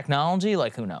 With technology,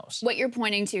 who knows? What you're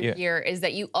pointing to here is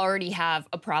that you already have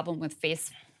a problem with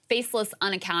faceless,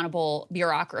 unaccountable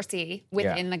bureaucracy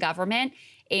within the government,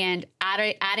 and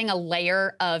adding a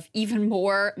layer of even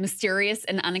more mysterious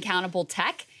and unaccountable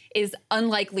tech is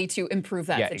unlikely to improve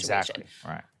that situation. Exactly.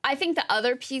 Right. I think the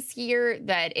other piece here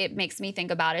that it makes me think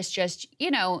about is just,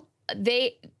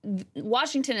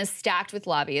 Washington is stacked with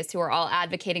lobbyists who are all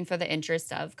advocating for the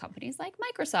interests of companies like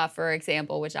Microsoft, for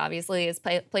example, which obviously is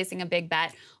placing a big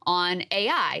bet on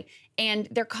AI. And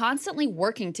they're constantly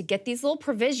working to get these little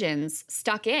provisions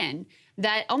stuck in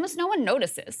that almost no one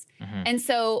notices. And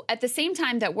so at the same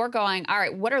time that we're going, all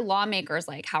right, what are lawmakers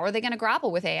like? How are they going to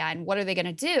grapple with AI and what are they going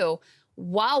to do?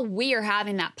 While we are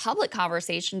having that public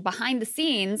conversation behind the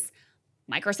scenes,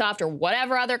 Microsoft or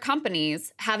whatever other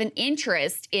companies have an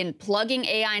interest in plugging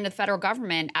AI into the federal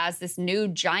government as this new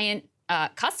giant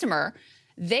customer.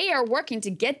 They are working to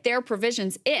get their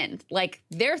provisions in. Like,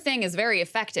 their thing is very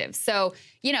effective. So,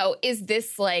 you know, is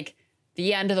this like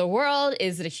the end of the world?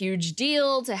 Is it a huge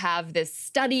deal to have this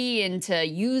study into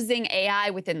using AI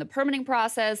within the permitting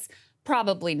process?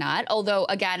 Probably not. Although,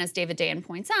 again, as David Dayen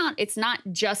points out, it's not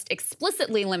just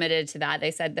explicitly limited to that. They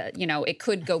said that, you know, it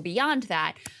could go beyond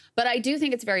that. But I do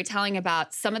think it's very telling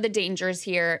about some of the dangers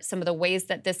here, some of the ways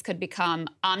that this could become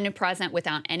omnipresent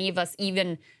without any of us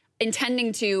even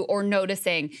intending to or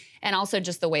noticing, and also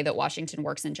just the way that Washington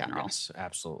works in general. Yes,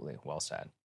 absolutely. Well said.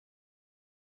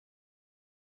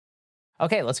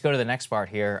 Okay, let's go to the next part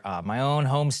here. My own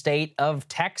home state of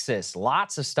Texas.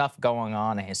 Lots of stuff going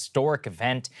on, a historic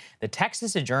event. The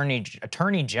Texas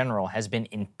Attorney General has been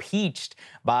impeached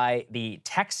by the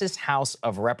Texas House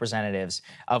of Representatives,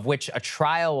 of which a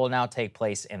trial will now take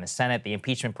place in the Senate. The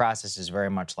impeachment process is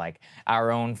very much like our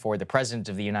own for the President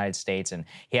of the United States, and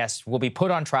he will be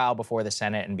put on trial before the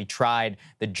Senate and be tried.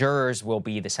 The jurors will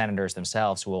be the senators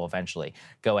themselves who will eventually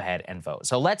go ahead and vote.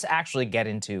 So let's actually get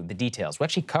into the details. We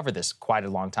actually covered this quite a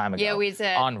long time ago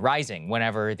on Rising,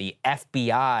 whenever the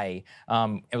FBI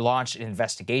launched an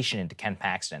investigation into Ken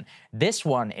Paxton. This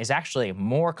one is actually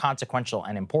more consequential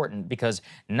and important because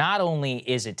not only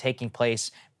is it taking place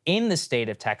in the state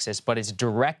of Texas, but it's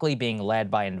directly being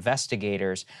led by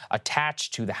investigators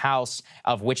attached to the House,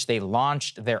 of which they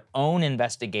launched their own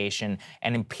investigation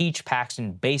and impeached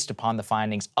Paxton based upon the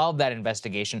findings of that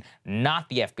investigation, not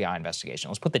the FBI investigation.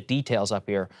 Let's put the details up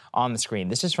here on the screen.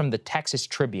 This is from the Texas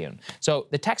Tribune. So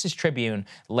the Texas Tribune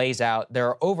lays out there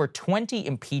are over 20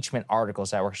 impeachment articles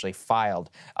that were actually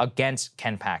filed against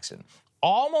Ken Paxton.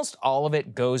 Almost all of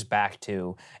it goes back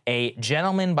to a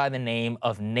gentleman by the name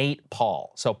of Nate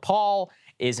Paul. So Paul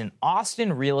is an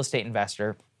Austin real estate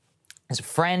investor, is a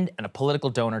friend and a political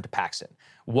donor to Paxton.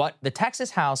 What the Texas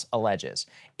House alleges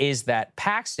is that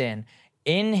Paxton,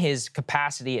 in his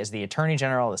capacity as the Attorney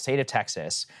General of the state of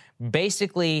Texas,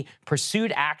 basically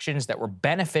pursued actions that were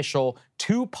beneficial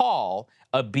to Paul,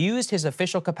 abused his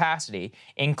official capacity,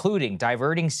 including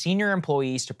diverting senior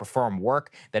employees to perform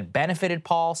work that benefited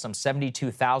Paul, some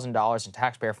 $72,000 in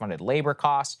taxpayer-funded labor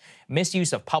costs,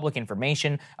 misuse of public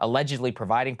information, allegedly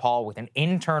providing Paul with an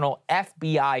internal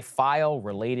FBI file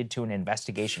related to an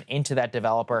investigation into that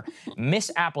developer,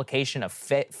 misapplication of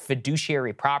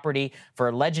fiduciary property for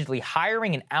allegedly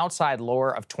hiring an outside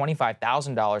lawyer of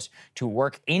 $25,000 to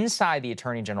work inside the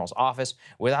Attorney General's office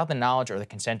without the knowledge or the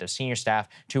consent of senior staff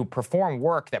to perform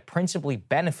work that principally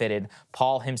benefited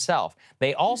Paul himself.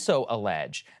 They also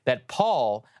allege that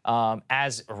Paul,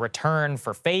 as a return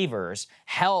for favors,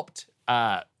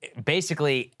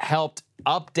 basically helped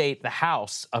update the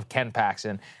house of Ken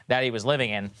Paxton that he was living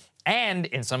in. And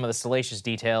in some of the salacious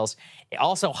details,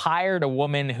 also hired a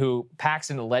woman who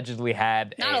Paxton allegedly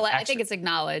had. I think it's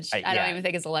acknowledged. I don't even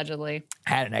think it's allegedly.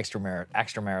 Had an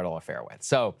extramarital affair with.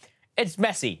 So it's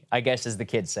messy, I guess, as the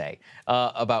kids say,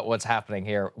 about what's happening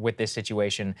here with this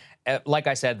situation. Like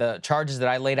I said, the charges that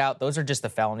I laid out, those are just the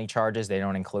felony charges. They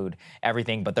don't include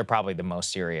everything, but they're probably the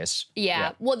most serious.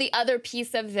 Yeah. Well, the other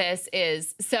piece of this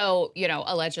is, so, you know,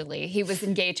 allegedly, he was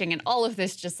engaging in all of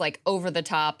this just like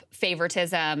over-the-top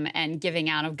favoritism and giving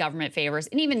out of government favors,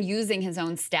 and even using his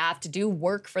own staff to do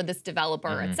work for this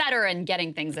developer, et cetera, and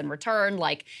getting things in return,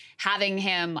 like having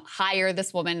him hire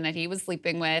this woman that he was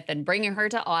sleeping with and bringing her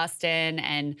to Austin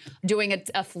and doing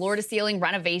a floor-to-ceiling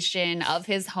renovation of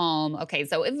his home. Okay,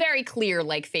 so very clear,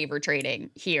 like, favor trading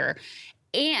here.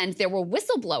 And there were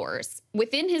whistleblowers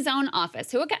within his own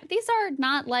office who, again, these are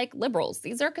not like liberals.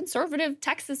 These are conservative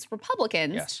Texas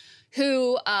Republicans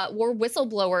who were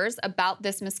whistleblowers about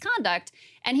this misconduct,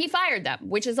 and he fired them,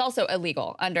 which is also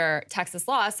illegal under Texas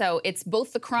law. So it's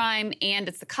both the crime and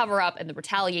it's the cover-up and the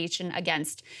retaliation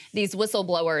against these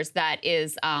whistleblowers that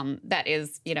is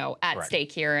you know, at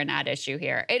stake here and at issue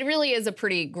here. It really is a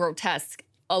pretty grotesque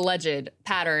alleged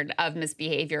pattern of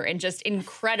misbehavior and just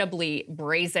incredibly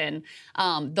brazen,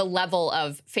 the level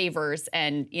of favors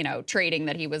and, you know, trading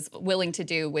that he was willing to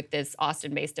do with this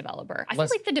Austin-based developer. I feel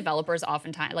like the developers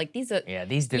oftentimes, like these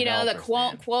developers, you know, the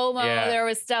Cuomo, there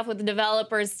was stuff with the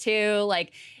developers too.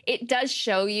 Like, it does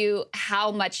show you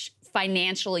how much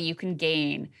financially you can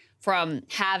gain from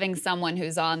having someone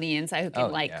who's on the inside who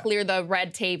can clear the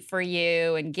red tape for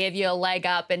you and give you a leg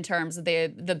up in terms of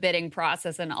the bidding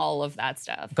process and all of that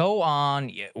stuff. Go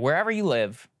on wherever you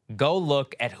live. go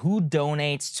look at who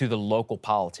donates to the local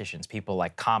politicians, people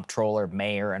like comptroller,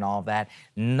 mayor, and all of that.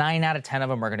 9 out of 10 of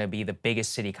them are going to be the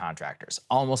biggest city contractors.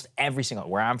 Almost every single,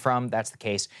 where I'm from, that's the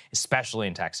case, especially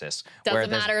in Texas.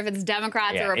 Doesn't matter if it's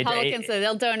Democrats or Republicans, so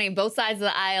they'll donate both sides of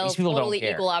the aisle, totally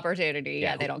equal opportunity.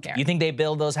 Yeah, they don't care. You think they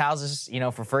build those houses,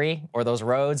 for free, or those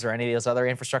roads, or any of those other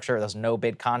infrastructure, or those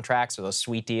no-bid contracts, or those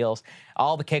sweet deals,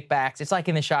 all the kickbacks? It's like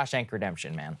in the Shawshank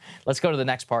Redemption, man. Let's go to the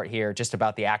next part here, just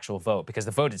about the actual vote, because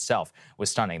the vote itself was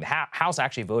stunning. The House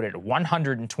actually voted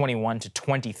 121 to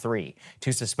 23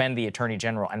 to suspend the Attorney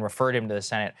General and referred him to the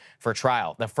Senate for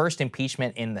trial. The first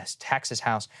impeachment in the Texas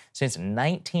House since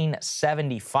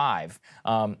 1975.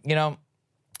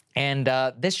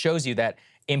 This shows you that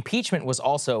impeachment was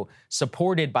also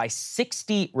supported by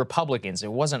 60 Republicans.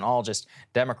 It wasn't all just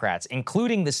Democrats,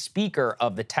 including the Speaker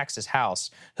of the Texas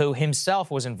House, who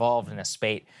himself was involved in a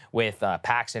spate with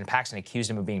Paxton. Paxton accused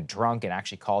him of being drunk and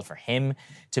actually called for him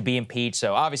to be impeached.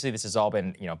 So obviously this has all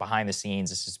been, behind the scenes.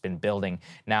 This has been building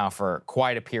now for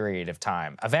quite a period of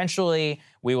time. Eventually,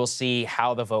 we will see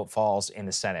how the vote falls in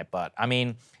the Senate. But,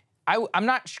 I'm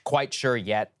not quite sure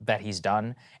yet that he's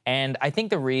done. And I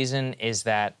think the reason is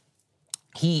that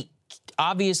he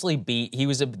obviously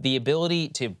the ability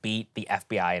to beat the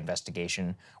FBI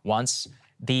investigation once.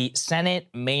 The Senate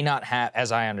may not have,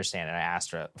 as I understand it, I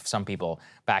asked some people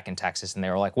back in Texas, and they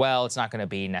were like, well, it's not going to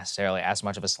be necessarily as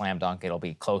much of a slam dunk. It'll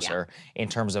be closer in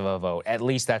terms of a vote. At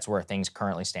least that's where things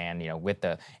currently stand, with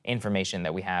the information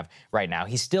that we have right now.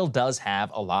 He still does have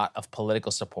a lot of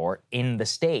political support in the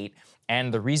state,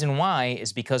 and the reason why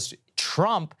is because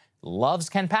Trump loves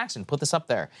Ken Paxton. Put this up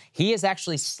there. He has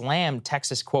actually slammed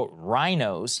Texas, quote,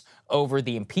 rhinos over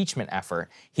the impeachment effort.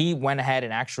 He went ahead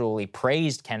and actually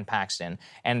praised Ken Paxton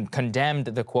and condemned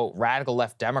the, quote, radical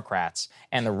left Democrats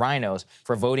and the rhinos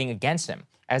for voting against him.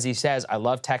 As he says, I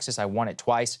love Texas. I won it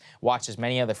twice. Watched as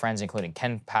many other friends, including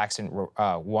Ken Paxton,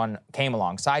 came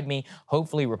alongside me.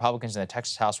 Hopefully, Republicans in the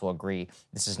Texas House will agree.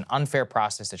 This is an unfair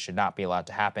process that should not be allowed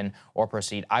to happen or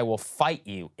proceed. I will fight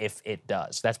you if it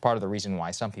does. That's part of the reason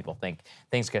why some people think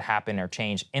things could happen or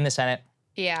change in the Senate.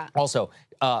 Yeah. Also,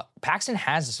 Paxton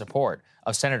has the support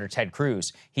of Senator Ted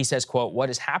Cruz. He says, quote, what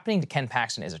is happening to Ken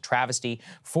Paxton is a travesty.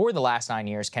 For the last 9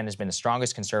 years, Ken has been the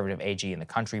strongest conservative AG in the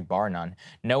country, bar none.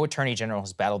 No attorney general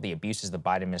has battled the abuses of the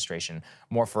Biden administration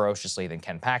more ferociously than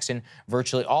Ken Paxton.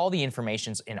 Virtually all the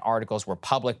information in articles were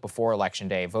public before Election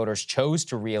Day. Voters chose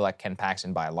to re-elect Ken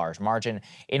Paxton by a large margin.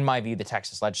 In my view, the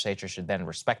Texas legislature should then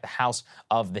respect the House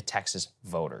of the Texas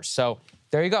voters. So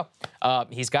there you go.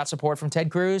 He's got support from Ted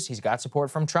Cruz. He's got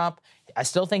support from Trump. I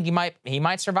still think he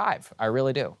might survive. I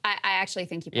really do. I actually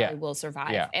think he probably will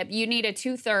survive. Yeah. You need a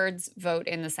 2/3 vote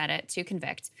in the Senate to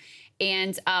convict.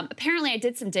 And apparently I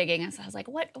did some digging. So I was like,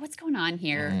 what's going on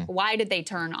here? Why did they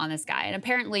turn on this guy? And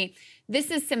apparently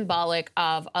this is symbolic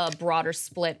of a broader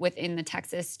split within the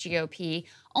Texas GOP,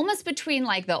 almost between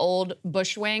like the old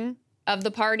Bush wing of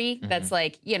the party that's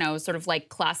like, sort of like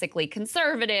classically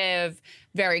conservative,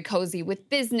 very cozy with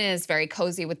business, very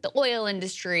cozy with the oil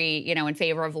industry, in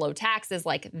favor of low taxes,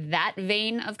 like that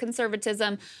vein of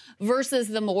conservatism, versus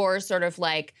the more sort of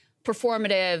like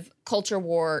performative culture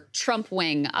war Trump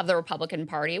wing of the Republican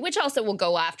Party, which also will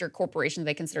go after corporations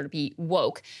they consider to be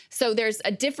woke. So there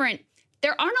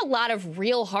aren't a lot of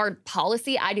real hard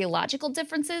policy ideological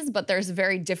differences, but there's a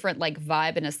very different like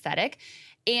vibe and aesthetic.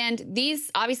 And these,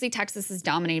 obviously, Texas is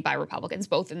dominated by Republicans,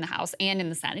 both in the House and in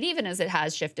the Senate, even as it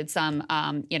has shifted some,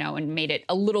 and made it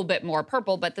a little bit more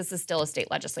purple. But this is still a state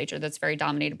legislature that's very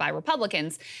dominated by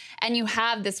Republicans. And you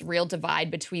have this real divide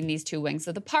between these two wings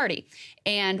of the party.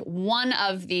 And one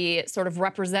of the sort of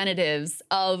representatives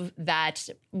of that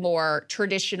more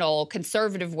traditional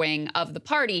conservative wing of the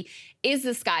party is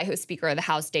this guy who's Speaker of the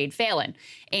House, Dade Phelan.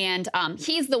 And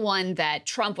he's the one that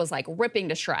Trump was like ripping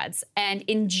to shreds. And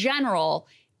in general,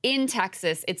 in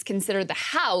Texas, it's considered the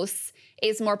House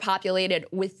is more populated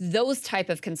with those type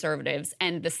of conservatives.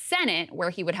 And the Senate, where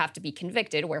he would have to be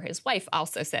convicted, where his wife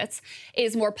also sits,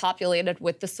 is more populated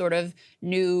with the sort of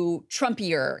new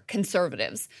Trumpier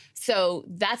conservatives. So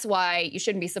that's why you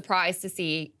shouldn't be surprised to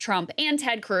see Trump and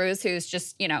Ted Cruz, who's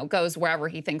just, goes wherever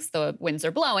he thinks the winds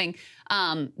are blowing,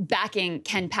 backing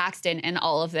Ken Paxton in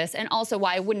all of this. And also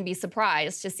why I wouldn't be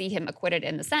surprised to see him acquitted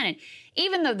in the Senate,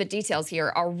 even though the details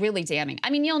here are really damning.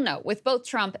 I mean, you'll know, with both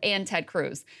Trump and Ted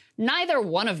Cruz, neither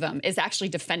one of them is actually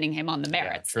defending him on the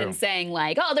merits and saying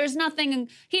like, oh,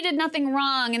 he did nothing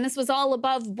wrong and this was all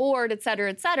above board, et cetera,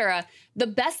 et cetera. The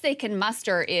best they can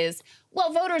muster is,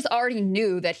 well, voters already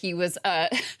knew that he was a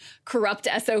corrupt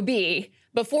SOB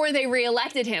before they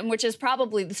reelected him, which is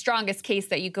probably the strongest case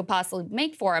that you could possibly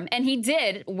make for him. And he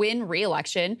did win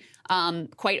reelection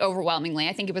quite overwhelmingly.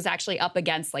 I think it was actually up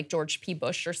against like George P.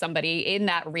 Bush or somebody in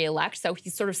that reelect. So he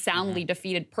sort of soundly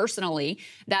defeated personally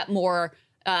that more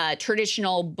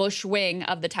traditional Bush wing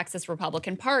of the Texas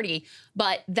Republican Party.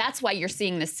 But that's why you're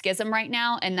seeing this schism right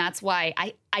now. And that's why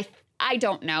I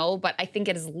don't know, but I think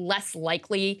it is less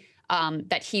likely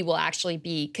that he will actually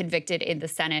be convicted in the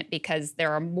Senate because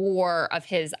there are more of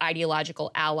his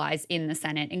ideological allies in the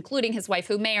Senate, including his wife,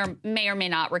 who may or may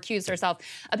not recuse herself.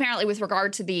 Apparently, with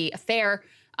regard to the affair,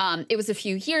 it was a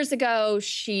few years ago.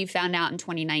 She found out in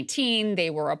 2019. They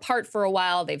were apart for a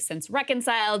while. They've since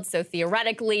reconciled. So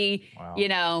theoretically, you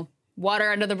know,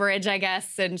 water under the bridge, I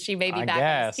guess, and she may be back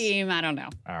on his team. I don't know.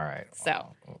 All right.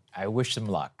 So I wish them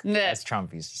luck, as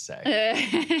Trump used to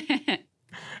say.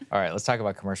 All right, let's talk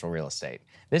about commercial real estate.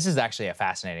 This is actually a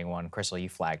fascinating one. Crystal, you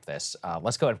flagged this.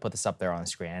 Let's go ahead and put this up there on the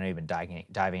screen. I know you've been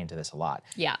diving into this a lot.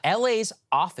 Yeah. LA's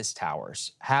office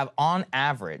towers have, on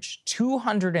average,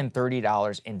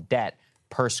 $230 in debt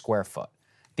per square foot.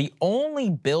 The only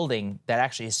building that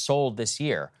actually is sold this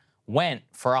year went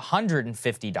for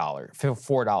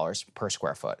 $4 per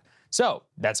square foot. So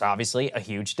that's obviously a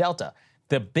huge delta.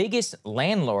 The biggest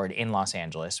landlord in Los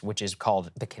Angeles, which is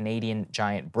called the Canadian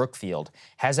giant Brookfield,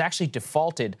 has actually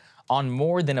defaulted on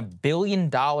more than $1 billion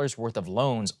worth of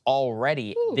loans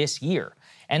already this year.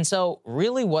 And so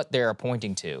really what they're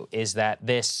pointing to is that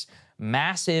this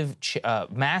massive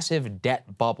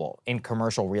debt bubble in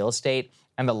commercial real estate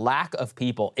and the lack of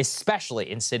people,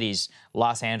 especially in cities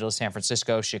Los Angeles, San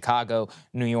Francisco, Chicago,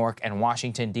 New York, and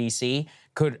Washington, D.C.,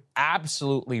 could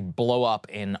absolutely blow up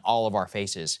in all of our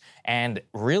faces. And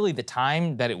really the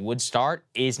time that it would start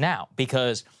is now,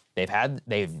 because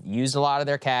they've used a lot of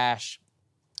their cash,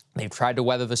 they've tried to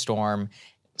weather the storm,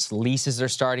 leases are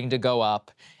starting to go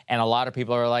up, and a lot of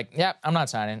people are like, yeah, I'm not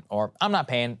signing, or I'm not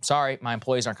paying. Sorry, my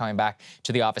employees aren't coming back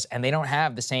to the office. And they don't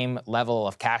have the same level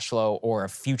of cash flow or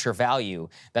of future value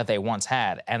that they once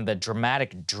had. And the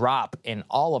dramatic drop in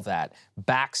all of that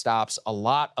backstops a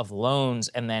lot of loans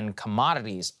and then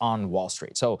commodities on Wall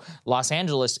Street. So Los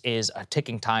Angeles is a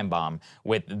ticking time bomb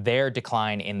with their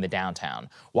decline in the downtown.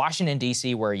 Washington,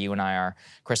 D.C., where you and I are,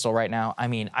 Crystal, right now, I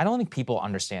mean, I don't think people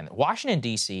understand that. Washington,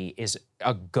 D.C. is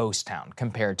a ghost town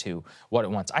compared to what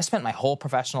it once. I spent my whole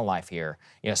professional life here,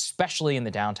 especially in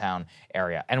the downtown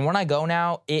area. And when I go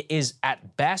now, it is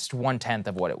at best 1/10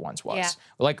 of what it once was.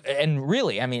 Yeah. And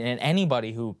really, I mean, and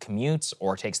anybody who commutes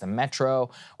or takes the metro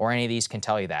or any of these can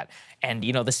tell you that. And,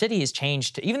 the city has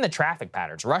changed, even the traffic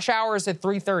patterns. Rush hour is at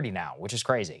 3:30 now, which is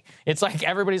crazy. It's like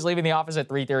everybody's leaving the office at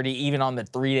 3:30, even on the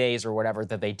 3 days or whatever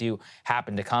that they do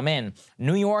happen to come in.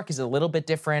 New York is a little bit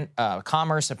different.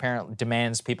 Commerce apparently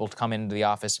demands people to come into the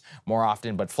office more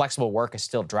often, but flexible work has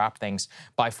still dropped things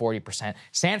by 40%.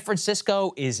 San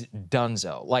Francisco is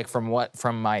donezo. Like from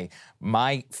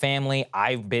my family,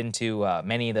 I've been to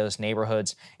many of those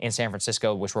neighborhoods in San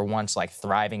Francisco, which were once like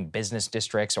thriving business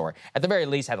districts, or at the very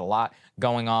least had a lot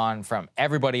going on. From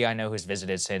everybody I know who's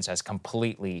visited since has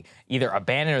completely either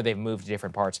abandoned or they've moved to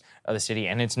different parts of the city.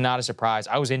 And it's not a surprise.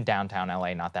 I was in downtown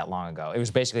LA not that long ago. It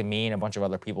was basically me and a bunch of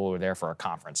other people who were there for a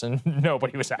conference, and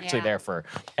nobody was actually there for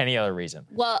any other reason.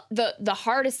 Well, the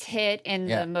hardest hit and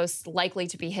the most likely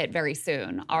to be hit very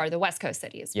soon are the West Coast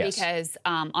cities, because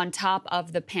on top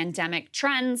of the pandemic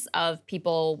trends of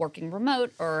people working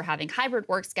remote or having hybrid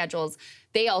work schedules,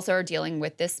 they also are dealing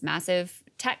with this massive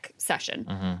tech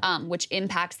session, which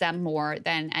impacts them more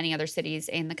than any other cities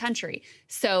in the country.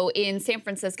 So in San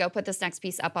Francisco, put this next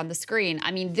piece up on the screen.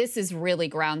 I mean, this is really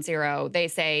ground zero. They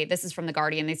say, this is from The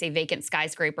Guardian, they say vacant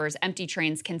skyscrapers, empty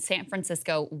trains. Can San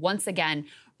Francisco once again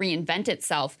reinvent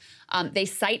itself? They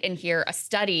cite in here a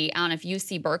study out of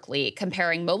UC Berkeley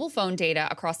comparing mobile phone data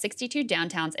across 62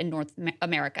 downtowns in North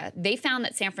America. They found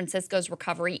that San Francisco's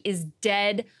recovery is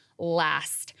dead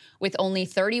last, with only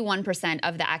 31%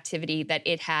 of the activity that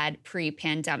it had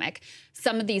pre-pandemic.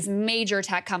 Some of these major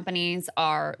tech companies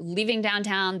are leaving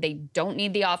downtown. They don't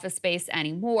need the office space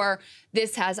anymore.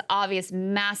 This has obvious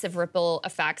massive ripple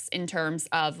effects in terms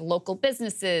of local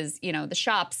businesses, the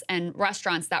shops and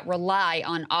restaurants that rely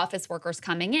on office workers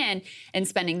coming in and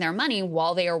spending their money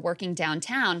while they are working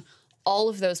downtown. All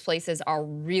of those places are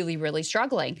really, really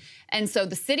struggling. And so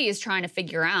the city is trying to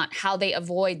figure out how they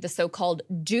avoid the so-called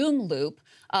doom loop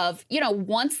of,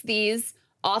 once these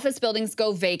office buildings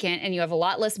go vacant and you have a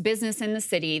lot less business in the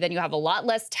city, then you have a lot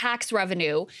less tax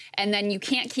revenue, and then you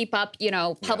can't keep up,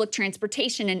 public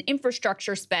transportation and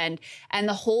infrastructure spend, and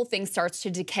the whole thing starts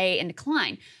to decay and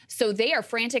decline. So they are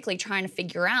frantically trying to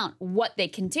figure out what they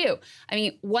can do. I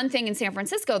mean, one thing in San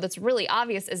Francisco that's really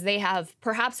obvious is they have,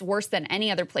 perhaps worse than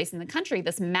any other place in the country,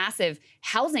 this massive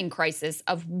housing crisis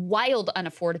of wild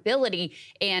unaffordability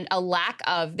and a lack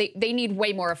of, they need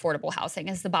way more affordable housing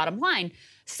is the bottom line.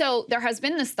 So there has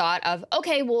been this thought of,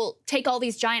 okay, we'll take all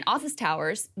these giant office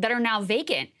towers that are now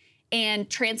vacant and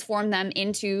transform them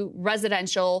into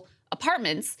residential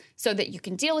apartments so that you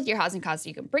can deal with your housing costs,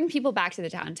 you can bring people back to the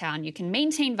downtown, you can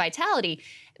maintain vitality.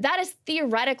 That is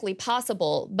theoretically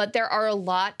possible, but there are a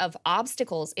lot of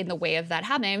obstacles in the way of that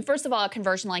happening. And first of all, a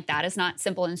conversion like that is not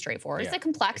simple and straightforward. It's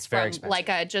complex from like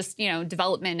a just,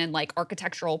 development and like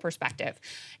architectural perspective.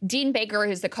 Dean Baker,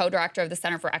 who's the co-director of the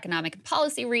Center for Economic and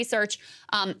Policy Research,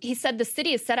 he said the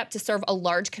city is set up to serve a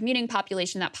large commuting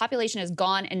population. That population is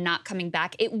gone and not coming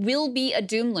back. It will be a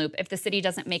doom loop if the city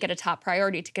doesn't make it a top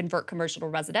priority to convert commercial to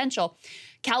residential.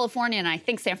 California, and I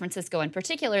think San Francisco in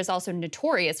particular, is also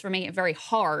notorious for making it very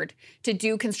hard to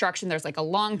do construction. There's like a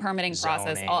long permitting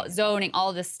process, zoning,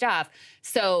 all this stuff.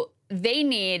 So they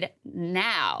need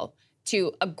now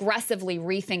to aggressively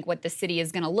rethink what the city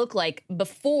is going to look like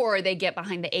before they get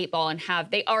behind the eight ball and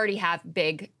they already have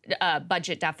big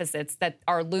budget deficits that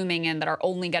are looming and that are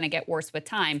only going to get worse with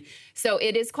time. So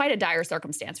it is quite a dire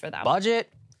circumstance for them.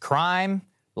 Budget, crime,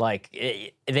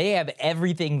 they have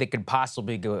everything that could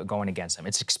possibly go going against them.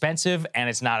 It's expensive and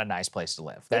it's not a nice place to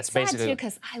live. That's basically too,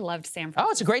 because I loved San Francisco.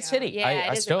 Oh, it's a great city.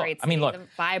 Yeah, it is a great city. I mean, look,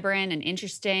 vibrant and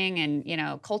interesting,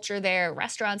 and culture there,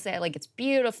 restaurants there, it's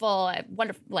beautiful,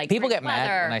 wonderful. People get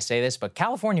mad when I say this, but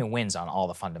California wins on all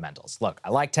the fundamentals. Look, I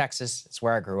like Texas; it's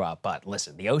where I grew up. But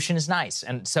listen, the ocean is nice,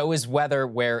 and so is weather,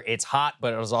 where it's hot,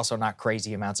 but it is also not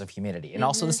crazy amounts of humidity, and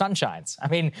also the sun shines. I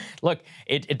mean, look,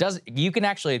 it does. You can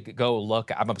actually go look.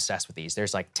 I'm obsessed with these.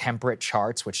 There's temperate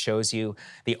charts, which shows you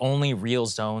the only real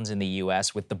zones in the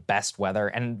U.S. with the best weather.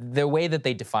 And the way that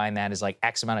they define that is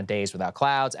X amount of days without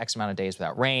clouds, X amount of days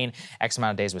without rain, X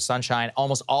amount of days with sunshine.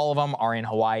 Almost all of them are in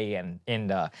Hawaii and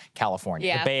in California.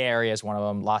 Yeah. The Bay Area is one of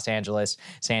them, Los Angeles,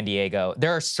 San Diego.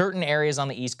 There are certain areas on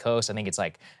the East Coast, I think it's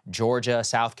Georgia,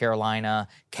 South Carolina,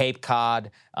 Cape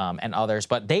Cod, and others.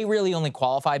 But they really only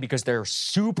qualify because they're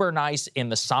super nice in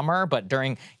the summer, but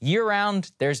during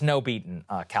year-round, there's no beating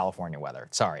California weather.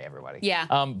 Sorry, everybody. Yeah.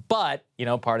 But,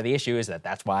 part of the issue is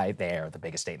that's why they're the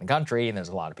biggest state in the country, and there's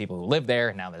a lot of people who live there,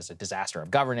 and now there's a disaster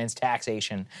of governance,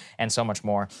 taxation, and so much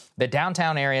more. The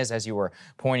downtown areas, as you were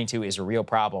pointing to, is a real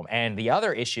problem. And the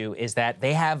other issue is that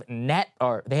they have net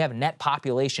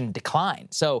population decline.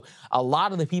 So a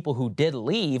lot of the people who did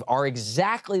leave are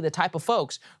exactly the type of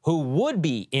folks who would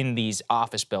be in these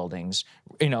office buildings,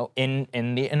 in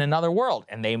another world.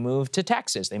 And they moved to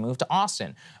Texas, they moved to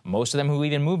Austin. Most of them who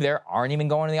even moved there aren't even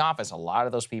going to the office. A lot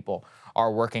of those people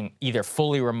are working either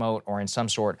fully remote or in some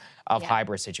sort of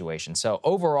hybrid situation. So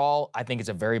overall, I think it's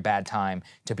a very bad time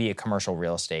to be a commercial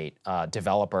real estate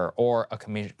developer or a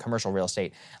commercial real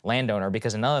estate landowner,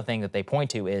 because another thing that they point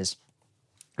to is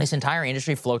this entire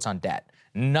industry floats on debt.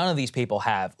 None of these people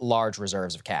have large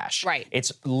reserves of cash. Right.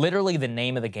 It's literally the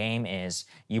name of the game is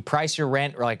you price your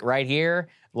rent right here,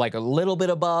 a little bit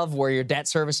above where your debt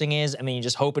servicing is, and then you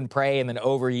just hope and pray, and then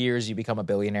over years you become a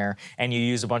billionaire, and you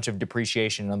use a bunch of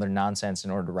depreciation and other nonsense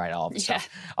in order to write all of this stuff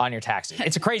on your taxes.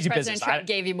 It's a crazy business. President Trump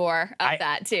gave you more of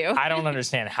that, too. I don't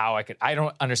understand I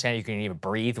don't understand you can even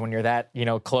breathe when you're that,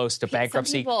 close to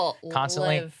bankruptcy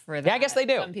constantly. Live for that. Yeah, I guess they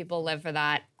do. Some people live for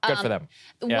that. Good for them.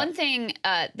 Yeah. One thing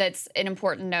that's an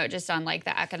important note just on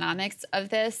the economics of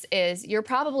this is you're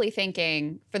probably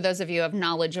thinking, for those of you who have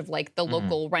knowledge of the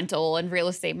local rental and real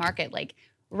estate market,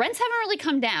 rents haven't really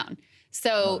come down.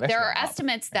 So there are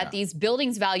estimates that these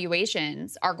buildings'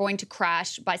 valuations are going to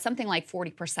crash by something like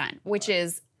 40%, which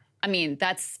is,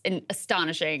 that's an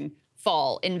astonishing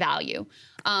fall in value.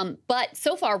 But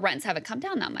so far, rents haven't come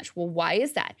down that much. Well, why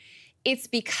is that? It's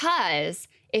because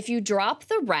if you drop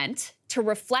the rent to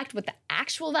reflect what the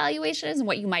actual valuation is and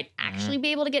what you might actually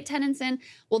be able to get tenants in,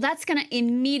 well, that's going to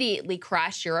immediately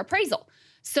crash your appraisal.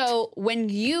 So when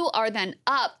you are then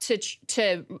up to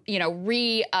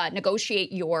renegotiate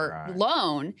your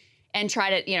loan and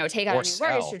try to take out a new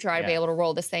mortgage to try to be able to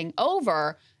roll this thing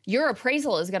over, your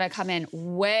appraisal is going to come in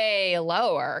way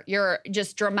lower. You're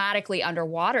just dramatically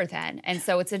underwater then. And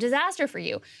so it's a disaster for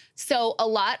you. So a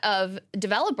lot of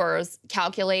developers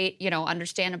calculate,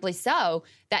 understandably so,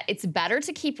 that it's better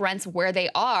to keep rents where they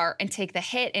are and take the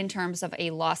hit in terms of a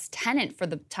lost tenant for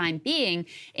the time being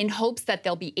in hopes that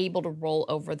they'll be able to roll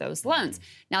over those loans.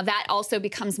 Now, that also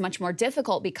becomes much more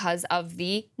difficult because of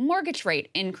the mortgage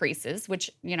rate increases, which,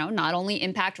 not only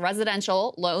impact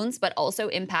residential loans, but also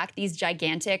impact these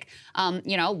gigantic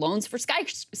gigantic, loans for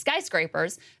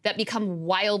skyscrapers that become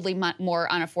wildly more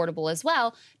unaffordable as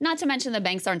well. Not to mention the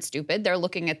banks aren't stupid. They're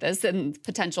looking at this and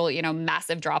potential,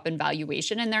 massive drop in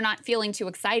valuation, and they're not feeling too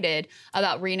excited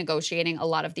about renegotiating a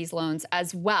lot of these loans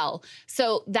as well.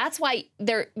 So that's why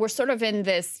we're sort of in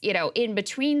this,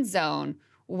 in-between zone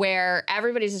where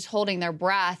everybody's just holding their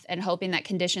breath and hoping that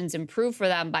conditions improve for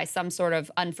them by some sort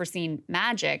of unforeseen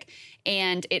magic.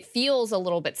 And it feels a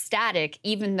little bit static,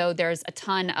 even though there's a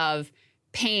ton of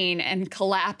pain and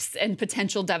collapse and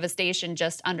potential devastation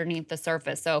just underneath the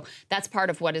surface. So that's part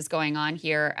of what is going on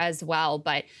here as well.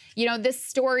 But, this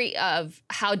story of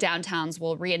how downtowns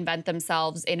will reinvent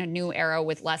themselves in a new era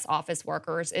with less office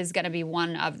workers is going to be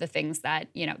one of the things that,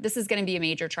 this is going to be a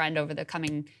major trend over the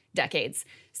coming decades.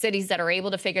 Cities that are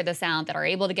able to figure this out, that are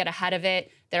able to get ahead of it,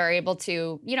 that are able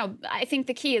to, I think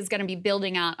the key is going to be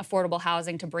building out affordable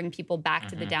housing to bring people back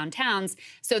to the downtowns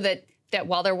so that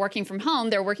while they're working from home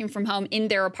in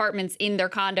their apartments, in their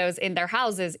condos, in their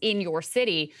houses, in your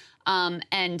city.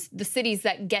 And the cities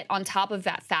that get on top of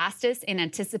that fastest and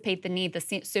anticipate the need the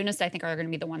soonest, I think, are going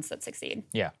to be the ones that succeed.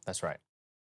 Yeah, that's right.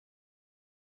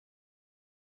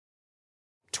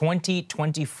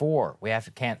 2024.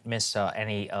 Can't miss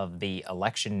any of the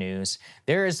election news.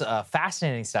 There is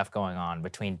fascinating stuff going on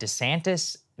between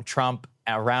DeSantis and Trump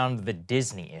around the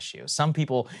Disney issue. Some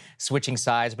people switching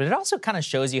sides, but it also kind of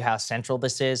shows you how central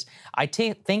this is. I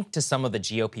think to some of the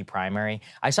GOP primary.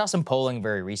 I saw some polling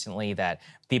very recently that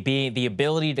the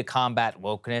ability to combat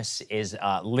wokeness is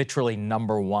literally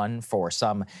 #1 for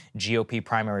some GOP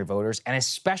primary voters, and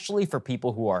especially for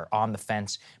people who are on the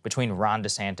fence between Ron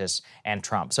DeSantis and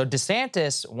Trump. So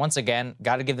DeSantis, once again,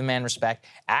 got to give the man respect,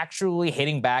 actually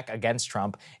hitting back against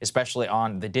Trump, especially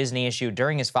on the Disney issue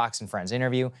during his Fox and Friends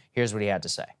interview. Here's what he had to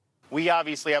say. We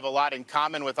obviously have a lot in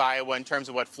common with Iowa in terms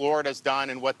of what Florida's done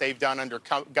and what they've done under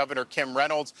Governor Kim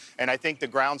Reynolds. And I think the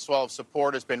groundswell of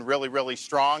support has been really, really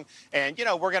strong. And,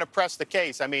 we're going to press the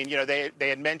case. I mean, they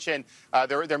had mentioned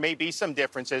there may be some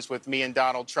differences with me and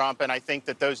Donald Trump. And I think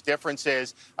that those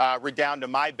differences redound to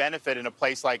my benefit in a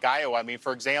place like Iowa. I mean,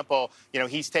 for example,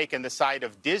 he's taken the side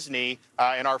of Disney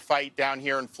in our fight down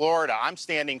here in Florida. I'm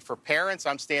standing for parents.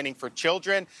 I'm standing for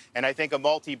children. And I think a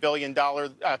multi-billion-dollar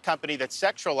company that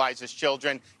sexualizes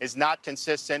children is not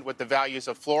consistent with the values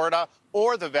of Florida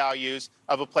or the values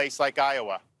of a place like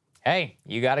Iowa. Hey,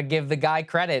 you got to give the guy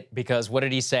credit, because what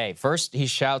did he say? First, he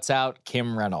shouts out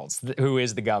Kim Reynolds, who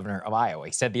is the governor of Iowa.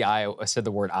 He said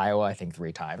the word Iowa, I think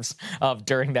 3 times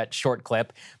during that short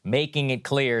clip, making it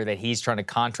clear that he's trying to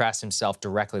contrast himself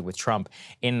directly with Trump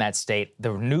in that state.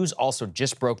 The news also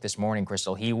just broke this morning,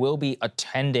 Crystal. He will be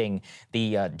attending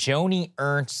the Joni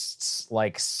Ernst's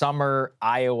summer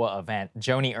Iowa event.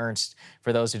 Joni Ernst,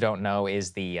 for those who don't know,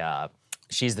 is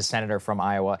she's the senator from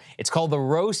Iowa. It's called the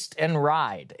Roast and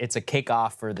Ride. It's a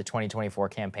kickoff for the 2024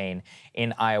 campaign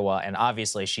in Iowa. And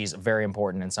obviously, she's very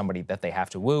important and somebody that they have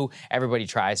to woo. Everybody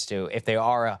tries to, if they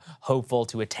are hopeful,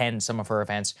 to attend some of her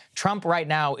events. Trump right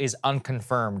now is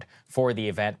unconfirmed for the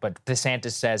event, but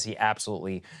DeSantis says he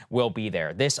absolutely will be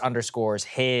there. This underscores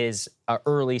his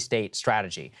early state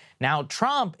strategy. Now,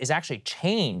 Trump has actually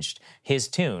changed his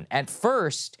tune. At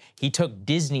first, he took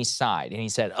Disney's side, and he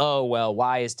said, oh, well,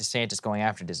 why is DeSantis going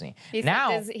after Disney?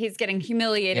 Now he's getting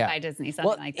humiliated by Disney,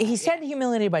 something like that. He said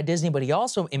humiliated by Disney, but he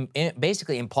also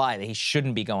basically implied that he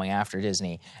shouldn't be going after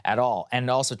Disney at all, and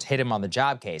also hit him on the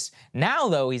job case. Now,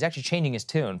 though, he's actually changing his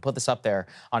tune. Put this up there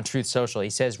on Truth Social. He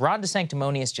says, Ron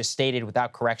DeSanctimonious just stated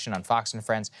without correction on Fox and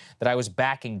Friends that I was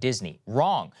backing Disney.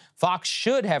 Wrong. Fox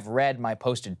should have read my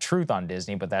posted truth on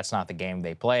Disney, but that's not the game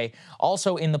they play.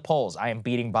 Also in the polls, I am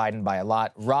beating Biden by a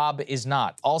lot. Rob is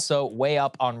not. Also way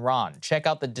up on Ron. Check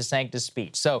out the DeSantis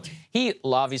speech. So he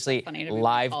obviously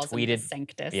live tweeted.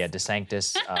 DeSantis. Yeah,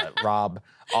 DeSantis, Rob,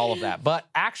 all of that. But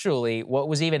actually, what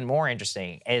was even more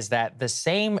interesting is that the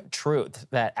same truth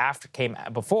that came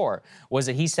before was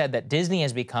that he said that Disney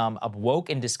has become a woke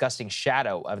and disgusting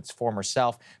shadow of its former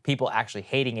self, people actually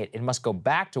hating it. It must go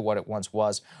back to what it once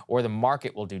was, or the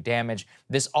market will do damage.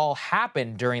 This all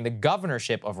happened during the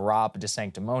governorship of Rob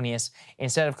DeSanctimonious.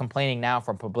 Instead of complaining now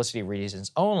for publicity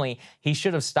reasons only, he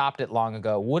should have stopped it long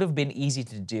ago. Would have been easy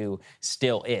to do,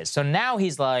 still is. So now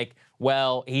he's like,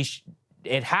 well,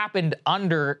 it happened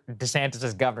under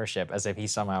DeSantis' governorship, as if he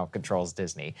somehow controls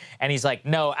Disney. And he's like,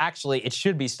 no, actually, it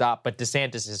should be stopped, but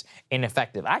DeSantis is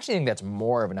ineffective. I actually think that's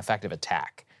more of an effective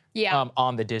attack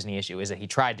on the Disney issue, is that he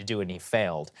tried to do it and he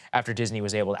failed after Disney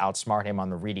was able to outsmart him on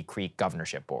the Reedy Creek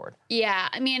governorship board. Yeah,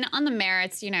 I mean, on the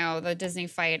merits, the Disney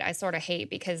fight, I sort of hate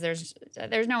because there's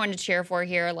no one to cheer for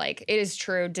here. Like, it is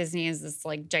true, Disney is this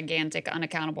like gigantic,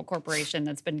 unaccountable corporation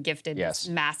that's been gifted this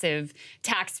massive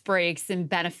tax breaks and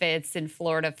benefits in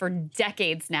Florida for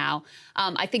decades now.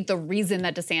 I think the reason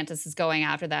that DeSantis is going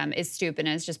after them is stupid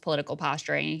and it's just political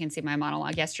posturing. You can see my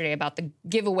monologue yesterday about the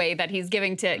giveaway that he's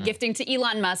gifting to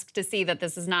Elon Musk to see that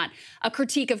this is not a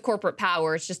critique of corporate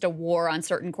power. It's just a war on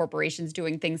certain corporations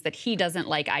doing things that he doesn't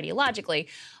like ideologically.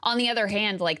 On the other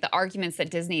hand, like the arguments that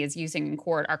Disney is using in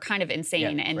court are kind of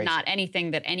insane and not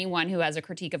anything that anyone who has a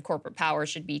critique of corporate power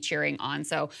should be cheering on.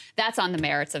 So that's on the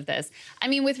merits of this. I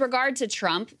mean, with regard to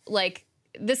Trump, like,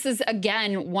 this is,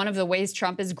 again, one of the ways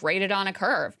Trump is graded on a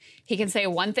curve. He can say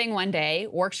one thing one day,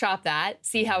 workshop that,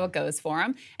 see how it goes for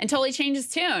him, until he changes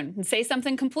tune and say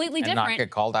something completely different. And not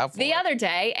get called out for it. The other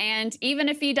day, and even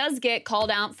if he does get called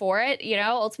out for it,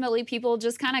 ultimately people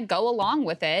just kind of go along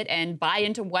with it and buy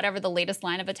into whatever the latest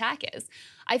line of attack is.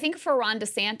 I think for Ron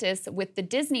DeSantis, with the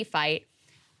Disney fight,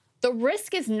 the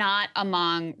risk is not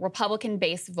among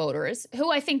Republican-based voters,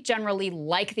 who I think generally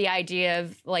like the idea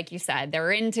of, like you said,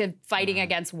 they're into fighting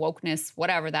against wokeness,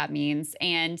 whatever that means,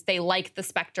 and they like the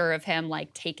specter of him,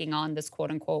 like, taking on this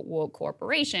quote-unquote woke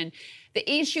corporation.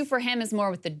 The issue for him is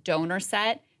more with the donor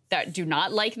set that do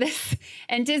not like this.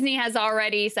 And Disney has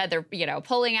already said they're,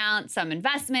 pulling out some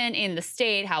investment in the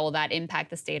state. How will that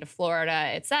impact the state of Florida,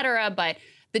 et cetera? But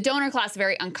the donor class is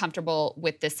very uncomfortable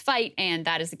with this fight, and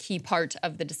that is a key part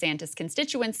of the DeSantis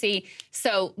constituency.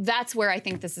 So that's where I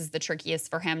think this is the trickiest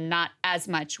for him, not as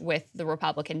much with the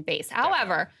Republican base.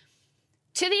 However,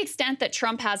 to the extent that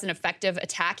Trump has an effective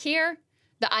attack here,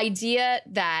 the idea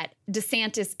that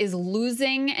DeSantis is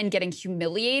losing and getting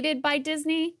humiliated by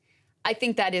Disney, I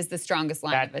think that is the strongest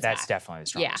line of attack. That's definitely the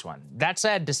strongest one. That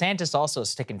said, DeSantis also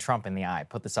is sticking Trump in the eye.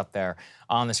 Put this up there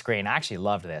on the screen. I actually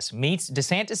loved this.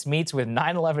 DeSantis meets with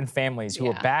 9/11 families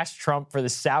who have bashed Trump for the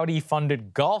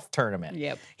Saudi-funded golf tournament.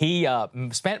 He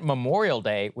spent Memorial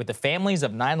Day with the families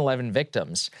of 9/11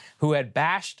 victims who had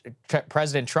bashed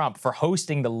President Trump for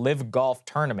hosting the Live Golf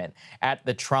tournament at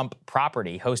the Trump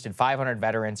property. Hosted 500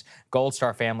 veterans, Gold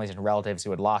Star families, and relatives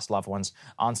who had lost loved ones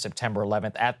on September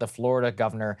 11th at the Florida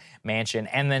governor mansion,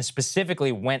 and then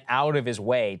specifically went out of his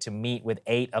way to meet with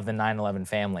 8 of the 9/11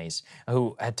 families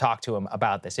who had talked to him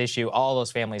about this issue. All those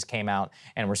families came out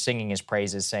and were singing his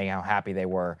praises, saying how happy they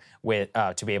were with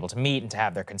to be able to meet and to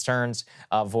have their concerns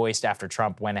voiced after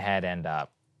Trump went ahead and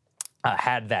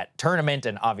had that tournament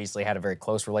and obviously had a very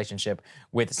close relationship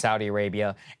with Saudi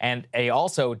Arabia. And they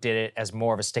also did it as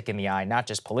more of a stick in the eye, not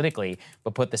just politically,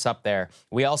 but put this up there.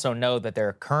 We also know that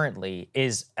there currently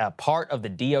is a part of the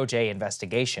DOJ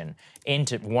investigation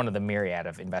into one of the myriad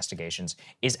of investigations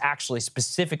is actually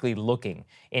specifically looking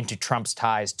into Trump's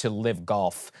ties to Live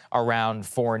Golf around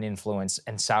foreign influence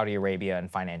and Saudi Arabia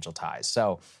and financial ties.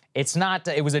 So it's not.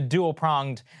 It was a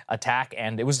dual-pronged attack,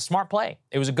 and it was a smart play.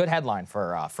 It was a good headline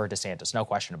for DeSantis, no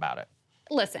question about it.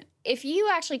 Listen, if you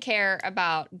actually care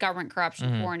about government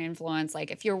corruption, foreign influence, like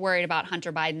if you're worried about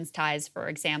Hunter Biden's ties, for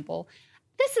example,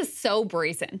 this is so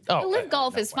brazen. Live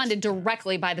Golf is funded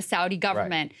directly by the Saudi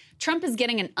government. Trump is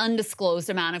getting an undisclosed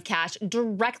amount of cash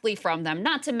directly from them,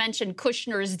 not to mention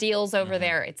Kushner's deals over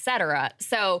there, et cetera.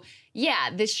 So, yeah,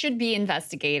 this should be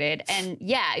investigated. And,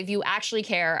 yeah, if you actually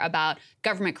care about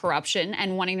government corruption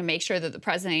and wanting to make sure that the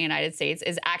president of the United States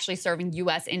is actually serving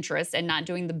U.S. interests and not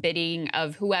doing the bidding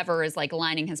of whoever is, like,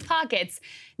 lining his pockets,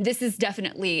 this is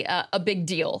definitely a big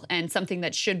deal and something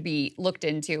that should be looked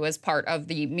into as part of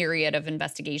the myriad of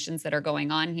investigations that are going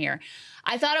on here.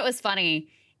 I thought it was funny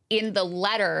in the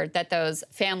letter that those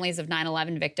families of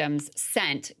 9/11 victims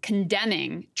sent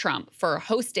condemning Trump for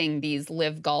hosting these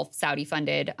Live Golf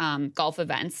Saudi-funded golf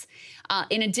events.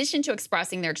 In addition to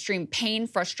expressing their extreme pain,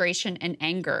 frustration, and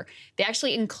anger, they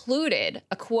actually included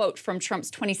a quote from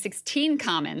Trump's 2016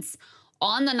 comments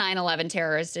on the 9/11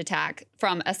 terrorist attack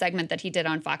from a segment that he did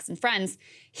on Fox and Friends.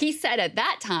 He said at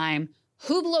that time,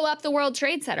 "Who blew up the World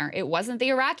Trade Center? It wasn't the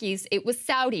Iraqis, it was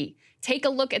Saudi. Take a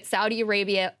look at Saudi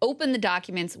Arabia, open the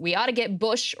documents. We ought to get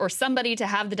Bush or somebody to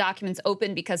have the documents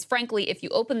open because, frankly, if you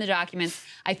open the documents,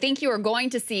 I think you are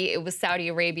going to see it was Saudi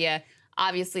Arabia."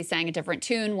 Obviously sang a different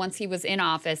tune once he was in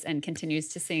office and continues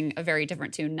to sing a very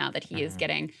different tune now that he is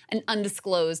getting an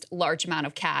undisclosed large amount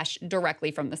of cash directly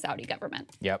from the Saudi government.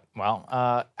 Yep. Well,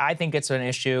 I think it's an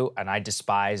issue, and I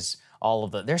despise all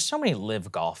of the. There's so many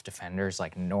Live Golf defenders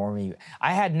like Normie.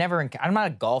 I'm not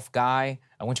a golf guy.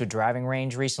 I went to a driving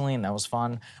range recently, and that was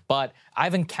fun. But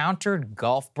I've encountered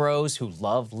golf bros who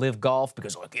love live golf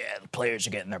because, like, yeah, the players are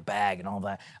getting their bag and all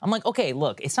that. I'm like, okay,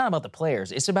 look, it's not about the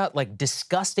players. It's about, like,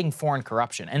 disgusting foreign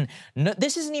corruption. And no,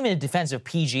 this isn't even a defense of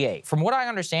PGA. From what I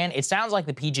understand, it sounds like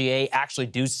the PGA actually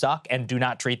do suck and do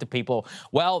not treat the people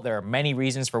well. There are many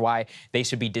reasons for why they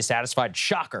should be dissatisfied.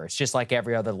 Shocker. It's just like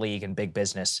every other league in big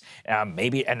business.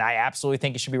 Maybe, and I absolutely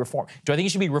think it should be reformed. Do I think it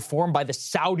should be reformed by the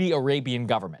Saudi Arabian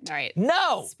government? Right.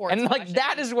 No. Sports and, like, watching.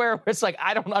 that is where it's like,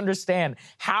 I don't understand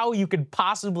how you could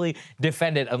possibly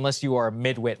defend it unless you are a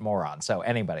midwit moron. So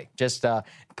anybody, just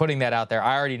putting that out there.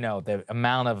 I already know the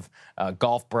amount of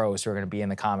golf bros who are going to be in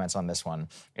the comments on this one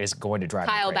is going to drive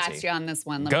me Kyle crazy. backs you on this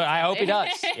one. Good. I hope he does.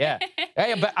 Yeah.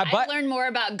 Hey, but I've learned more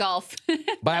about golf.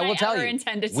 But I will tell you,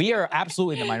 intended we to. are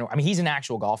absolutely the minority. I mean, he's an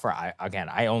actual golfer.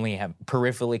 I only have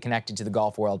peripherally connected to the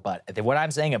golf world, but what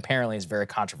I'm saying apparently is very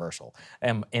controversial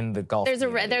in the golf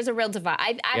community. There's a real divide.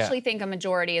 I actually think a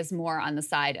majority is more on the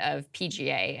side of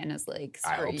PGA and is like,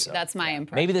 I hope so. That's my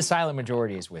impression. Maybe the silent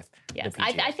majority is with Yes, the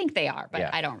PGA. I think they are,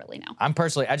 but I don't really know.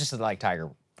 I just like Tiger.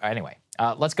 Anyway,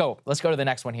 let's go to the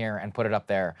next one here and put it up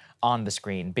there on the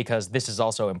screen because this is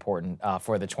also important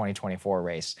for the 2024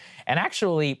 race and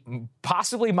actually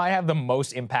possibly might have the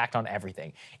most impact on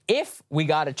everything. If we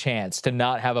got a chance to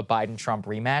not have a Biden-Trump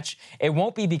rematch, it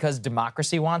won't be because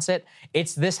democracy wants it.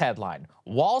 It's this headline.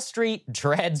 Wall Street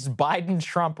dreads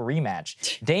Biden-Trump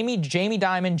rematch. Jamie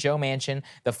Dimon, Joe Manchin,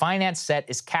 the finance set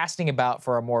is casting about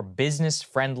for a more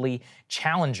business-friendly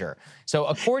challenger. So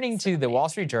according to the Wall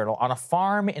Street Journal, on a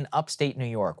farm in upstate New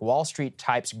York, Wall Street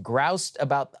types groused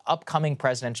about the upcoming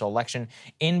presidential election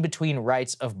in between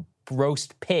rights of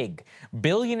roast pig.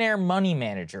 Billionaire money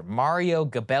manager Mario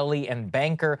Gabelli and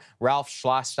banker Ralph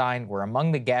Schlosstein were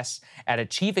among the guests at a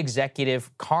chief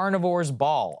executive carnivore's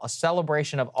ball, a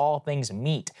celebration of all things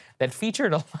meat that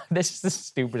featured this is the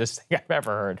stupidest thing I've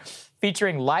ever heard,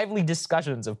 featuring lively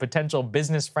discussions of potential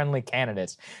business-friendly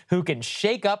candidates who can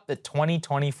shake up the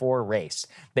 2024 race.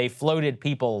 They floated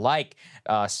people like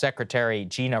Secretary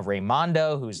Gina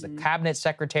Raimondo, who's the cabinet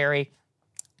secretary.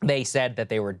 They said that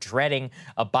they were dreading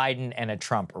a Biden and a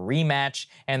Trump rematch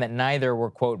and that neither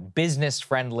were, quote,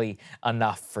 business-friendly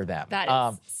enough for them.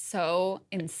 That is so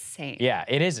insane. Yeah,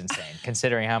 it is insane,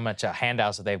 considering how much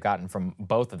handouts that they've gotten from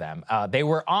both of them. They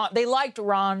liked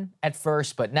Ron at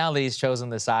first, but now that he's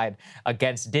chosen the side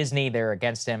against Disney, they're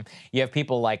against him. You have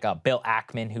people like Bill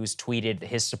Ackman, who's tweeted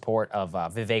his support of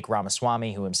Vivek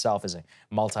Ramaswamy, who himself is a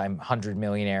multi-hundred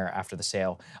millionaire after the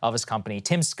sale of his company.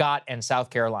 Tim Scott and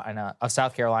South Carolina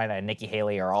and Nikki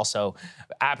Haley are also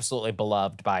absolutely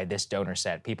beloved by this donor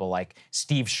set. People like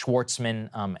Steve Schwartzman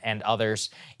and others.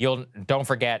 Don't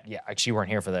forget, actually you weren't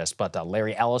here for this, but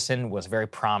Larry Ellison was very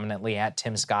prominently at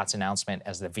Tim Scott's announcement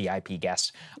as the VIP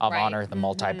guest of honor, the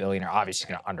multi-billionaire. Obviously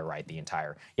going to underwrite the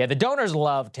entire. Yeah, the donors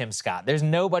love Tim Scott. There's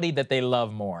nobody that they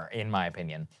love more, in my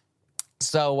opinion.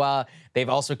 So they've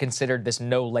also considered this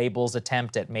no labels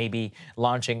attempt at maybe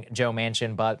launching Joe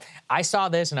Manchin. But I saw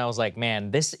this and I was like,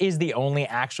 man, this is the only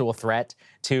actual threat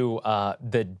to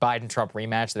the Biden-Trump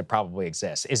rematch that probably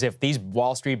exists, is if these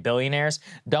Wall Street billionaires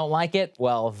don't like it,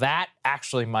 well, that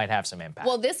actually might have some impact.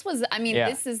 Well, this was,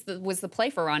 was the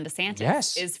play for Ron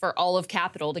DeSantis, is for all of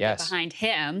Capitol to get behind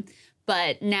him.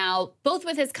 But now, both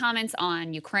with his comments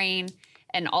on Ukraine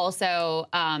and also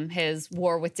his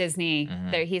war with Disney,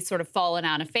 he's sort of fallen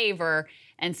out of favor.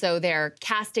 And so they're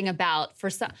casting about for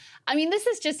some. I mean, this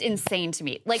is just insane to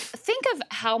me. Like, think of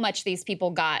how much these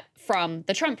people got from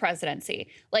the Trump presidency.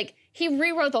 Like, he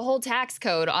rewrote the whole tax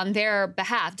code on their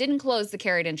behalf, didn't close the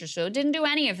carried interest show, didn't do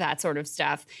any of that sort of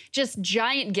stuff. Just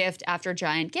giant gift after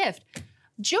giant gift.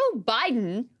 Joe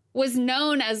Biden was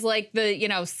known as like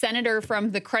the, senator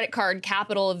from the credit card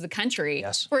capital of the country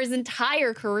for his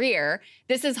entire career.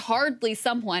 This is hardly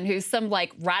someone who's some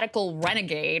like radical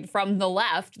renegade from the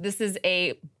left. This is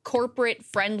a corporate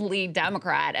friendly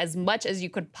Democrat as much as you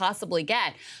could possibly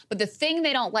get. But the thing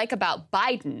they don't like about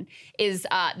Biden is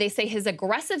they say his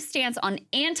aggressive stance on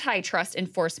antitrust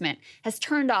enforcement has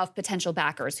turned off potential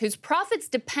backers whose profits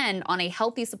depend on a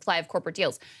healthy supply of corporate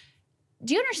deals.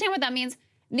 Do you understand what that means?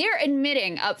 They're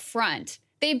admitting up front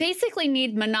they basically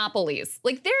need monopolies.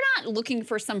 Like, they're not looking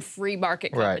for some free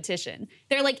market competition. Right.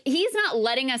 They're like, he's not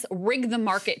letting us rig the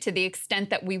market to the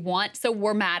extent that we want, so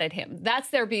we're mad at him. That's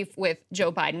their beef with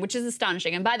Joe Biden, which is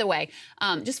astonishing. And by the way,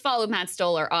 just follow Matt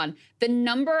Stoller on the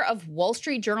number of Wall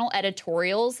Street Journal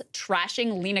editorials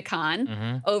trashing Lena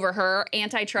Khan over her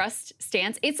antitrust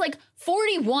stance, it's like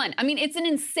 41. I mean, it's an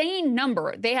insane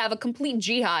number. They have a complete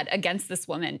jihad against this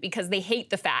woman because they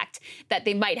hate the fact that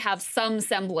they might have some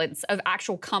semblance of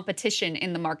actual competition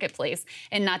in the marketplace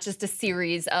and not just a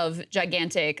series of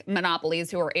gigantic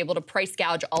monopolies who are able to price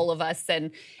gouge all of us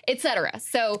and et cetera.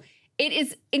 So it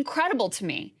is incredible to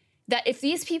me that if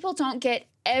these people don't get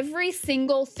every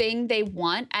single thing they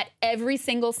want at every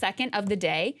single second of the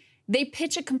day, they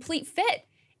pitch a complete fit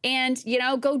and, you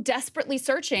know, go desperately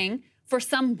searching for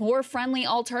some more friendly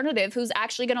alternative who's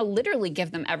actually going to literally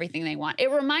give them everything they want. It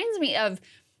reminds me of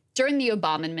during the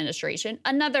Obama administration,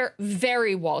 another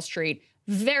very Wall Street,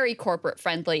 very corporate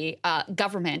friendly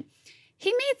government.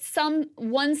 He made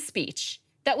one speech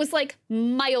that was like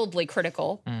mildly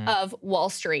critical of Wall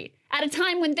Street at a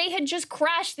time when they had just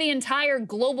crashed the entire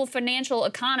global financial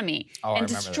economy and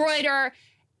destroyed our.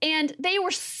 And they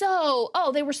were so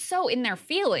in their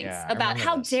feelings about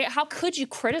how could you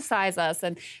criticize us?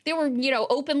 And they were, you know,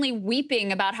 openly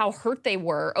weeping about how hurt they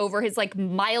were over his like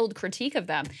mild critique of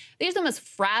them. These are the most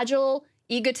fragile,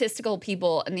 egotistical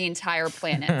people on the entire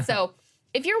planet. So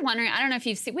if you're wondering, I don't know if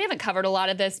you've seen, we haven't covered a lot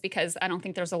of this because I don't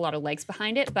think there's a lot of legs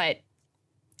behind it, but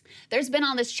there's been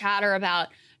all this chatter about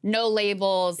no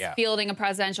labels, fielding a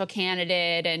presidential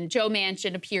candidate, and Joe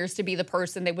Manchin appears to be the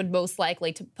person they would most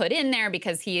likely to put in there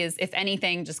because he is, if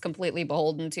anything, just completely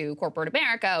beholden to corporate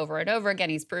America over and over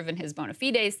again. He's proven his bona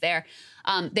fides there.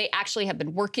 They actually have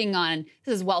been working on,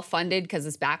 this is well-funded because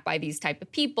it's backed by these type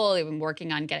of people. They've been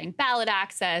working on getting ballot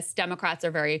access. Democrats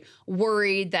are very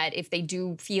worried that if they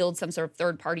do field some sort of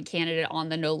third-party candidate on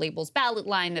the no labels ballot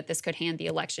line, that this could hand the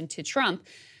election to Trump.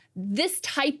 This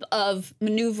type of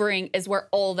maneuvering is where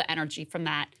all the energy from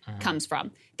that comes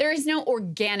from. There is no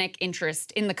organic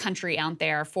interest in the country out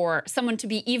there for someone to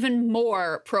be even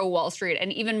more pro-Wall Street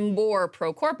and even more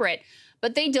pro-corporate,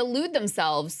 but they delude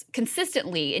themselves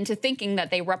consistently into thinking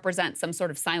that they represent some sort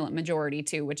of silent majority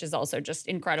too, which is also just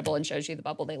incredible and shows you the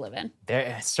bubble they live in.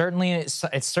 It's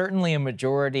certainly a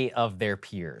majority of their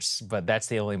peers, but that's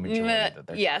the only majority that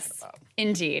they're talking about.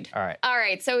 Indeed. All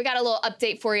right, so we got a little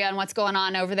update for you on what's going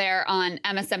on over there on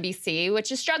MSNBC,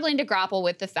 which is struggling to grapple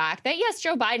with the fact that, yes,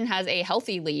 Joe Biden has a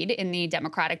healthy lead in the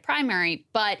Democratic primary,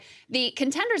 but the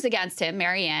contenders against him,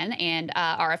 Marianne and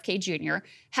RFK Jr.,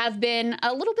 have been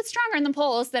a little bit stronger in the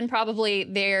polls than probably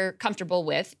they're comfortable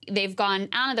with. They've gone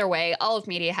out of their way, all of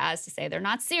media has, to say they're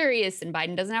not serious and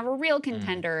Biden doesn't have a real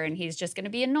contender and he's just going to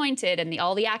be anointed and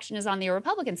all the action is on the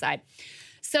Republican side.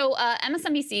 So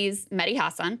MSNBC's Mehdi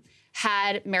Hasan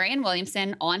had Marianne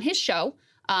Williamson on his show,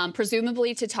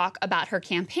 presumably to talk about her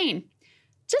campaign.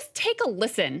 Just take a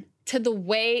listen to the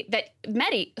way that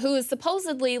Mehdi, who is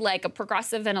supposedly like a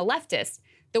progressive and a leftist,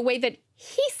 the way that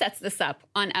he sets this up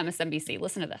on MSNBC.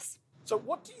 Listen to this. So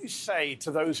what do you say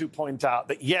to those who point out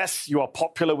that, yes, you are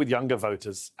popular with younger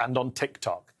voters and on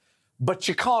TikTok, but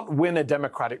you can't win a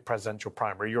Democratic presidential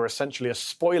primary? You're essentially a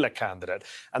spoiler candidate.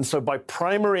 And so by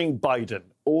primarying Biden,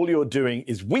 all you're doing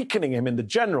is weakening him in the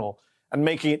general and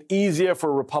making it easier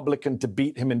for a Republican to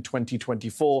beat him in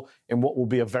 2024 in what will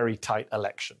be a very tight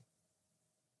election.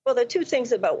 Well, there are two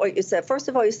things about what you said. First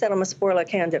of all, you said I'm a spoiler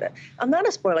candidate. I'm not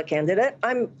a spoiler candidate.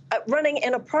 I'm running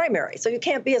in a primary. So you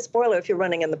can't be a spoiler if you're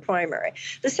running in the primary.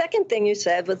 The second thing you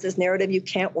said was this narrative you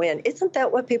can't win. Isn't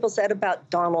that what people said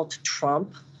about Donald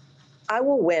Trump? I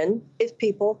will win if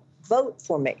people vote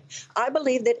for me. I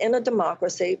believe that in a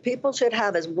democracy, people should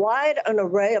have as wide an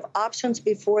array of options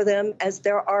before them as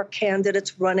there are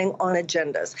candidates running on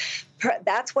agendas.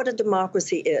 That's what a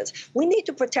democracy is. We need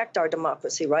to protect our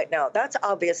democracy right now. That's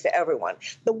obvious to everyone.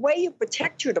 The way you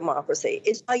protect your democracy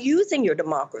is by using your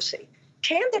democracy.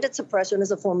 Candidate suppression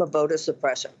is a form of voter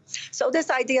suppression. So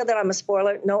this idea that I'm a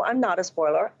spoiler, no, I'm not a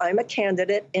spoiler. I'm a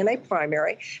candidate in a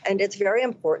primary, and it's very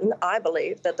important, I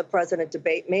believe, that the president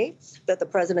debate me, that the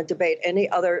president debate any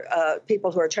other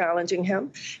people who are challenging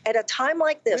him. At a time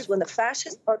like this, when the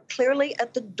fascists are clearly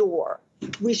at the door,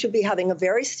 we should be having a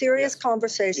very serious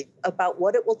conversation about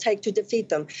what it will take to defeat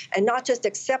them, and not just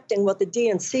accepting what the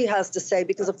DNC has to say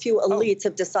because a few elites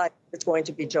have decided it's going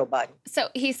to be Joe Biden. So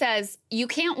he says, you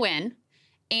can't win.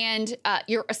 And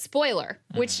you're a spoiler,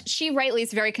 which she rightly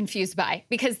is very confused by,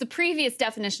 because the previous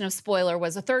definition of spoiler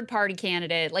was a third-party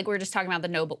candidate, like we were just talking about the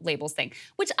no labels thing,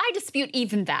 which I dispute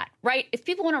even that, right? If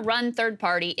people want to run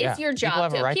third-party, it's your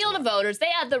job to appeal to voters. They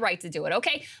have the right to do it,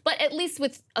 okay? But at least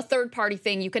with a third-party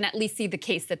thing, you can at least see the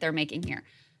case that they're making here.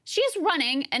 She's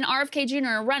running, and RFK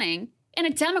Jr. running, in a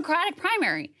Democratic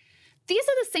primary. These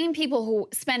are the same people who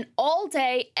spend all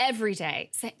day, every day,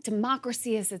 saying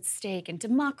democracy is at stake and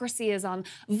democracy is on,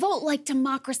 vote like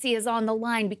democracy is on the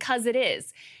line because it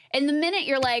is. And the minute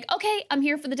you're like, okay, I'm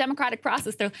here for the democratic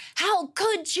process, they're, how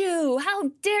could you?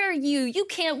 How dare you? You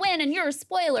can't win and you're a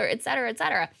spoiler, et cetera, et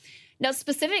cetera. Now,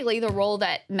 specifically, the role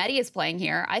that Mehdi is playing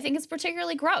here, I think is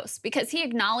particularly gross because he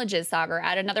acknowledges, Sagar,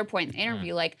 at another point in the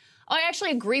interview, like, oh, I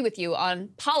actually agree with you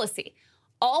on policy.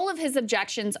 All of his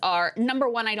objections are, number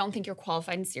one, I don't think you're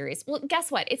qualified and serious. Well,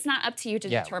 guess what? It's not up to you to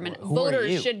determine.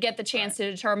 Voters should get the chance to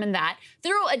determine that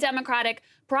through a democratic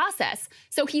process.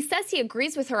 So he says he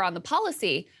agrees with her on the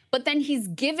policy, but then he's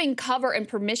giving cover and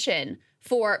permission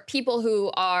for people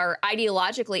who are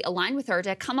ideologically aligned with her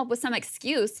to come up with some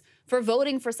excuse for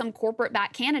voting for some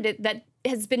corporate-backed candidate that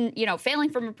has been, failing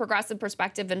from a progressive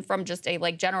perspective and from just a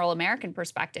general American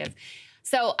perspective.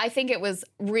 So I think it was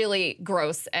really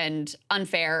gross and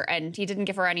unfair, and he didn't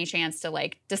give her any chance to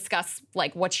discuss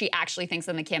what she actually thinks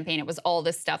in the campaign. It was all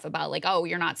this stuff about oh,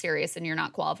 you're not serious and you're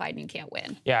not qualified and you can't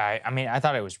win. Yeah, I mean, I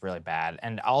thought it was really bad.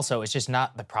 And also, it's just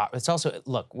not the it's also,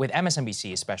 look, with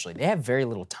MSNBC especially, they have very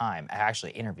little time to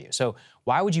actually interview. So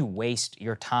why would you waste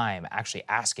your time actually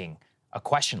asking a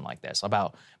question like this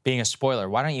about being a spoiler?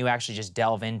 Why don't you actually just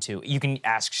delve into, you can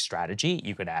ask strategy,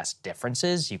 you could ask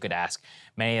differences, you could ask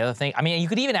many other things. I mean, you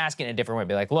could even ask it in a different way,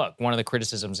 be like, look, one of the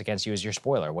criticisms against you is your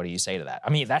spoiler. What do you say to that? I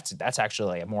mean, that's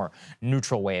actually a more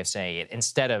neutral way of saying it,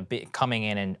 instead of coming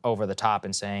in and over the top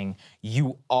and saying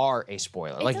you are a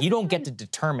spoiler. You don't get to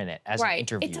determine it as an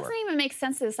interviewer. It doesn't even make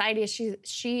sense to this idea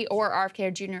she or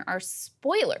RFK Jr. are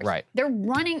spoilers. Right. They're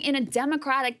running in a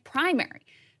Democratic primary.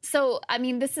 So, I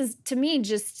mean, this is, to me,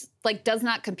 just does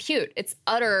not compute. It's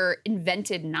utter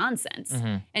invented nonsense.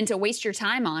 Mm-hmm. And to waste your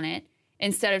time on it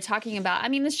instead of talking about, I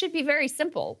mean, this should be very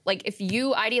simple. If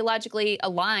you ideologically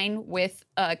align with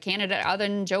a candidate other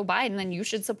than Joe Biden, then you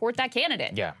should support that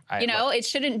candidate. Yeah. It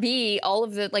shouldn't be all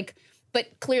of the,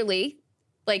 but clearly,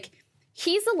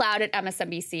 he's allowed at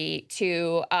MSNBC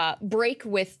to break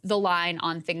with the line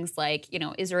on things like,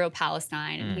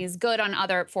 Israel-Palestine, and he's good on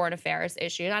other foreign affairs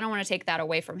issues. I don't want to take that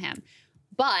away from him.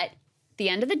 But at the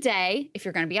end of the day, if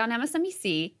you're going to be on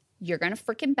MSNBC, you're going to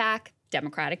freaking back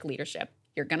Democratic leadership.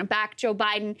 You're going to back Joe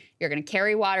Biden. You're going to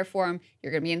carry water for him.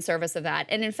 You're going to be in service of that.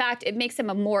 And in fact, it makes him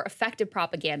a more effective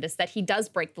propagandist that he does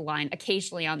break the line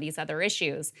occasionally on these other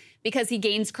issues because he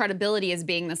gains credibility as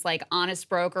being this honest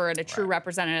broker and a true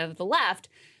representative of the left.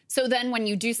 So then when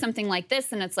you do something like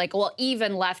this and it's well,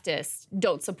 even leftists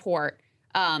don't support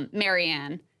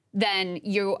Marianne, then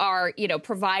you are,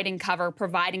 providing cover,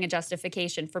 providing a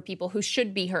justification for people who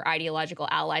should be her ideological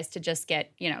allies to just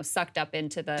get, sucked up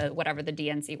into the whatever the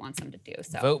DNC wants them to do.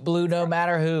 So vote blue no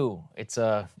matter who. It's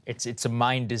a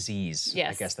mind disease.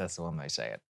 Yes. I guess that's the one they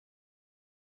say it.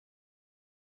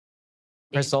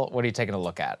 Crystal, what are you taking a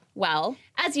look at? Well,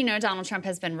 as you know, Donald Trump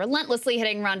has been relentlessly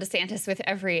hitting Ron DeSantis with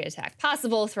every attack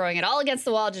possible, throwing it all against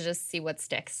the wall to just see what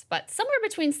sticks. But somewhere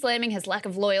between slamming his lack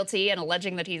of loyalty and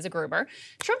alleging that he's a groomer,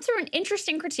 Trump threw an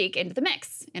interesting critique into the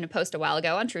mix. In a post a while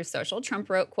ago on Truth Social, Trump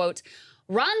wrote, quote,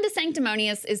 Ron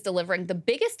DeSanctimonious is delivering the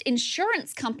biggest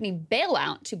insurance company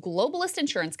bailout to globalist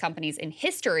insurance companies in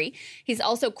history. He's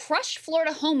also crushed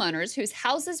Florida homeowners whose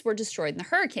houses were destroyed in the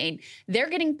hurricane. They're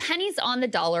getting pennies on the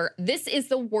dollar. This is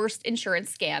the worst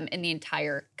insurance scam in the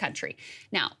entire country.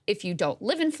 Now, if you don't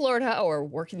live in Florida or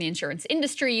work in the insurance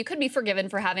industry, you could be forgiven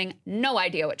for having no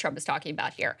idea what Trump is talking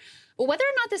about here. But whether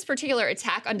or not this particular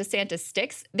attack on DeSantis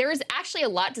sticks, there is actually a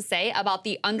lot to say about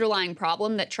the underlying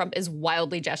problem that Trump is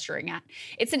wildly gesturing at.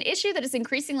 It's an issue that is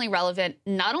increasingly relevant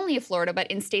not only in Florida,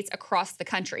 but in states across the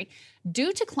country.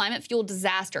 Due to climate-fueled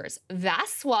disasters,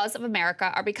 vast swaths of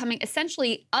America are becoming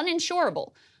essentially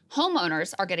uninsurable.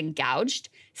 Homeowners are getting gouged,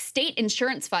 state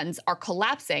insurance funds are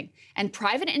collapsing, and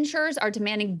private insurers are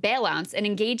demanding bailouts and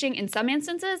engaging, in some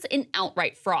instances, in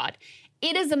outright fraud.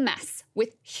 It is a mess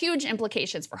with huge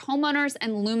implications for homeowners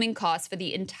and looming costs for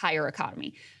the entire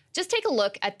economy. Just take a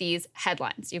look at these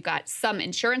headlines. You've got some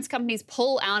insurance companies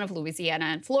pull out of Louisiana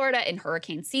and Florida in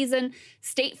hurricane season.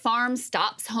 State Farm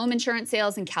stops home insurance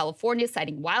sales in California,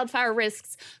 citing wildfire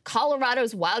risks.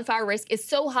 Colorado's wildfire risk is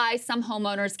so high, some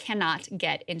homeowners cannot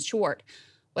get insured.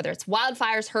 Whether it's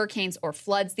wildfires, hurricanes, or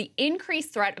floods, the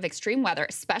increased threat of extreme weather,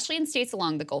 especially in states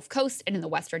along the Gulf Coast and in the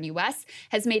western U.S.,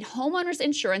 has made homeowners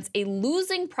insurance a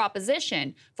losing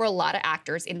proposition for a lot of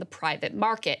actors in the private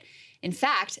market. In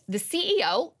fact, the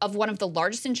CEO of one of the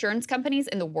largest insurance companies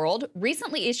in the world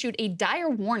recently issued a dire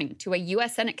warning to a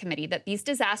U.S. Senate committee that these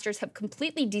disasters have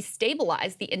completely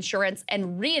destabilized the insurance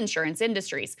and reinsurance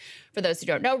industries. For those who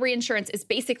don't know, reinsurance is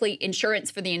basically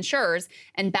insurance for the insurers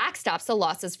and backstops the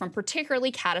losses from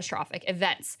particularly catastrophic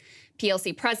events.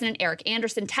 PLC President Eric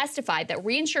Anderson testified that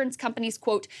reinsurance companies,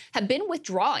 quote, have been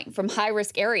withdrawing from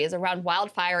high-risk areas around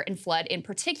wildfire and flood in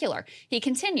particular. He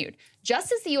continued,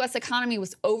 just as the U.S. economy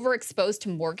was overexposed to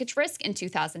mortgage risk in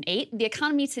 2008, the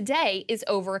economy today is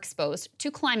overexposed to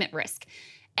climate risk.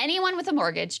 Anyone with a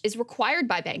mortgage is required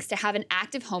by banks to have an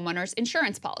active homeowners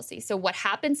insurance policy. So what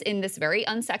happens in this very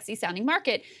unsexy sounding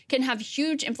market can have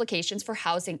huge implications for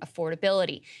housing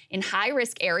affordability. In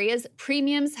high-risk areas,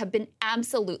 premiums have been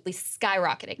absolutely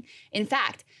skyrocketing. In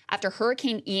fact, after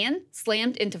Hurricane Ian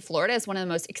slammed into Florida as one of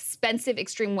the most expensive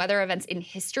extreme weather events in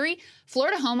history,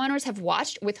 Florida homeowners have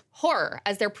watched with horror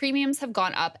as their premiums have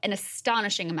gone up an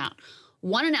astonishing amount.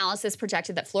 One analysis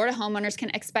projected that Florida homeowners can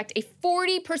expect a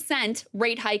 40%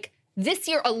 rate hike this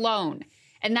year alone.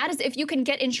 And that is if you can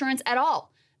get insurance at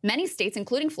all. Many states,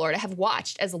 including Florida, have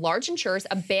watched as large insurers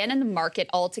abandon the market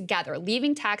altogether,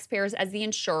 leaving taxpayers as the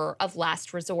insurer of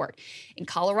last resort. In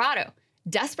Colorado,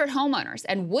 desperate homeowners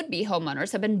and would-be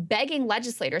homeowners have been begging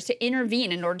legislators to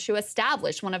intervene in order to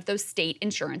establish one of those state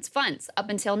insurance funds. Up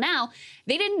until now,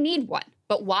 they didn't need one.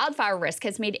 But wildfire risk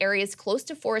has made areas close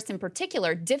to forests in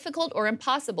particular difficult or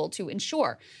impossible to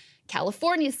insure.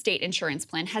 California's state insurance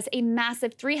plan has a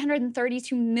massive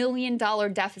 $332 million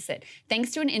deficit,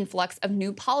 thanks to an influx of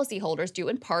new policyholders due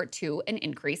in part to an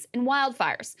increase in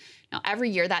wildfires. Now, every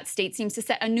year, that state seems to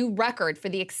set a new record for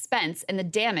the expense and the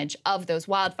damage of those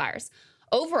wildfires.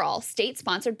 Overall,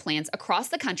 state-sponsored plans across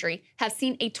the country have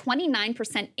seen a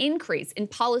 29% increase in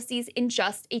policies in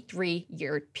just a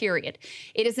 3-year period.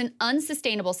 It is an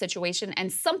unsustainable situation,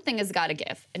 and something has got to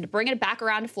give. And to bring it back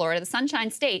around to Florida, the Sunshine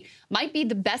State might be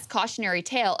the best cautionary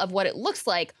tale of what it looks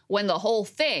like when the whole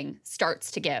thing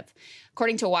starts to give.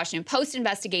 According to a Washington Post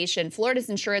investigation, Florida's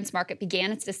insurance market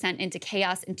began its descent into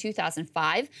chaos in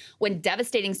 2005 when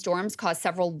devastating storms caused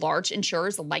several large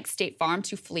insurers like State Farm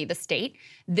to flee the state.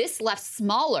 This left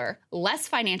smaller, less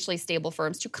financially stable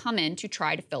firms to come in to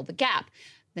try to fill the gap.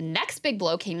 The next big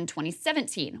blow came in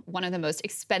 2017, one of the most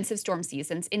expensive storm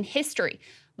seasons in history.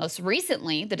 Most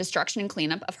recently, the destruction and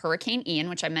cleanup of Hurricane Ian,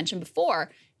 which I mentioned before,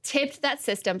 tipped that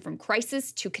system from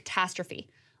crisis to catastrophe.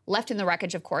 Left in the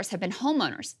wreckage, of course, have been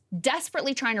homeowners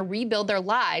desperately trying to rebuild their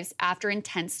lives after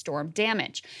intense storm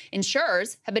damage.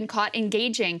 Insurers have been caught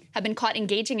engaging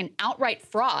in outright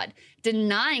fraud,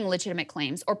 denying legitimate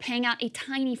claims or paying out a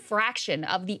tiny fraction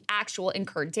of the actual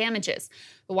incurred damages.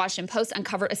 The Washington Post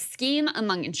uncovered a scheme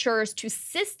among insurers to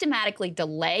systematically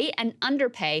delay and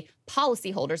underpay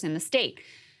policyholders in the state.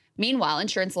 Meanwhile,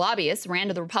 insurance lobbyists ran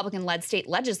to the Republican-led state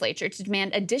legislature to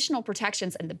demand additional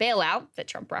protections in the bailout that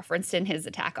Trump referenced in his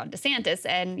attack on DeSantis.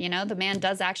 And, the man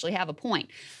does actually have a point.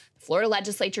 The Florida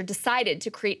legislature decided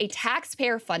to create a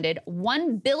taxpayer-funded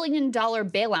 $1 billion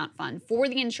bailout fund for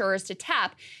the insurers to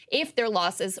tap if their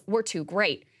losses were too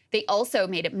great. They also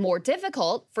made it more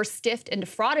difficult for stiffed and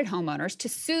defrauded homeowners to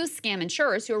sue scam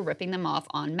insurers who are ripping them off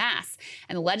en masse.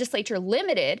 And the legislature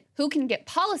limited who can get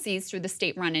policies through the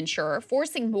state-run insurer,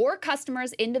 forcing more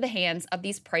customers into the hands of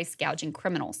these price-gouging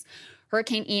criminals.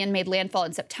 Hurricane Ian made landfall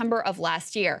in September of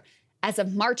last year. As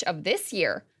of March of this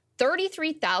year,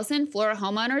 33,000 Florida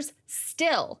homeowners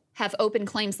still have open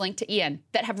claims linked to Ian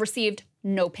that have received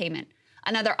no payment.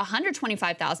 Another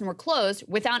 125,000 were closed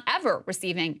without ever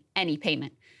receiving any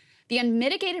payment. The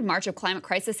unmitigated march of climate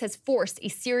crisis has forced a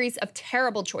series of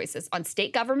terrible choices on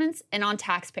state governments and on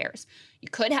taxpayers. You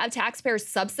could have taxpayers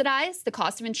subsidize the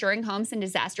cost of insuring homes in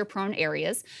disaster-prone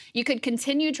areas. You could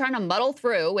continue trying to muddle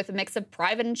through with a mix of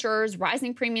private insurers,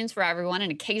 rising premiums for everyone,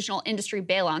 and occasional industry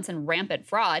bailouts and rampant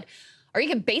fraud. Or you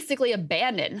could basically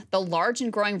abandon the large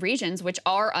and growing regions which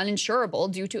are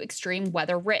uninsurable due to extreme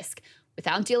weather risk.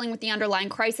 Without dealing with the underlying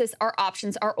crisis, our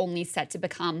options are only set to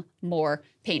become more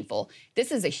painful.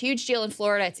 This is a huge deal in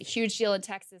Florida. It's a huge deal in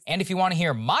Texas. And if you want to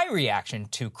hear my reaction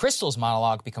to Crystal's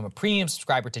monologue, become a premium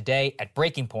subscriber today at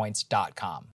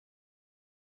breakingpoints.com.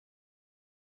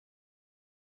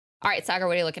 All right, Sagar,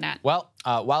 what are you looking at? Well,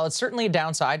 while it's certainly a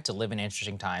downside to live in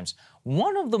interesting times,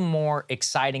 one of the more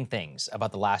exciting things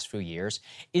about the last few years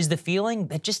is the feeling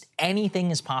that just anything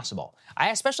is possible. I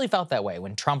especially felt that way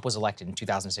when Trump was elected in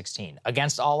 2016,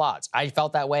 against all odds. I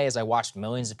felt that way as I watched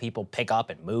millions of people pick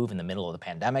up and move in the middle of the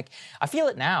pandemic. I feel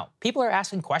it now. People are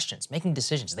asking questions, making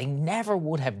decisions they never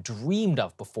would have dreamed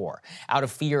of before, out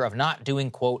of fear of not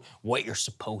doing, quote, what you're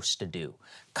supposed to do.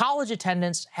 College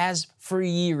attendance has, for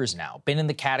years now, been in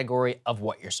the category of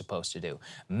what you're supposed to do.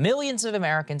 Millions of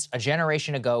Americans a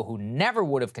generation ago who never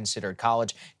would have considered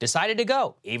college decided to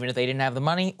go, even if they didn't have the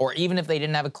money or even if they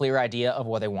didn't have a clear idea of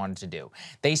what they wanted to do.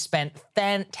 They spent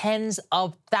tens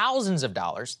of thousands of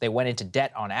dollars. They went into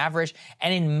debt on average,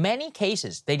 and in many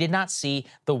cases, they did not see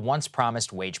the once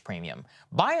promised wage premium.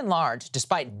 By and large,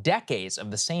 despite decades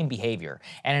of the same behavior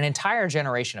and an entire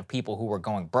generation of people who were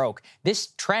going broke, this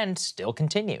trend still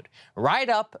continued, right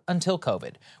up until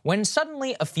COVID, when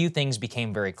suddenly a few things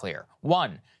became very clear.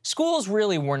 One, schools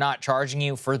really were not charging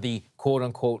you for the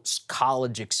quote-unquote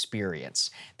college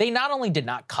experience. They not only did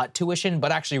not cut tuition,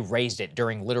 but actually raised it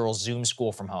during literal Zoom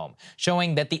school from home,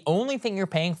 showing that the only thing you're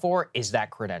paying for is that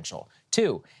credential.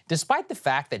 Two, despite the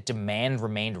fact that demand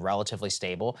remained relatively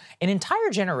stable, an entire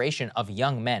generation of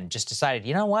young men just decided,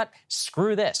 you know what,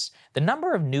 screw this. The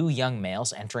number of new young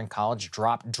males entering college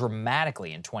dropped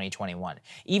dramatically in 2021,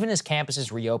 even as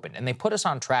campuses reopened, and they put us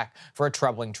on track for a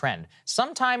troubling trend.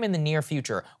 Sometime in the near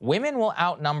future, women will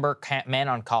outnumber men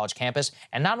on college campus,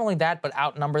 and not only that, but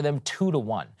outnumber them 2 to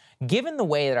 1. Given the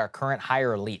way that our current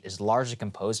higher elite is largely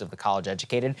composed of the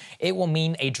college-educated, it will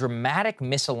mean a dramatic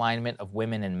misalignment of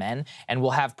women and men and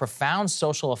will have profound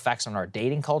social effects on our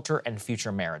dating culture and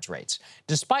future marriage rates.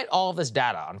 Despite all of this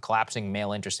data on collapsing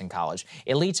male interest in college,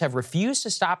 elites have refused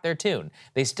to stop their tune.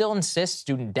 They still insist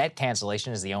student debt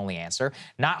cancellation is the only answer,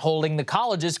 not holding the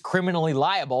colleges criminally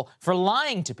liable for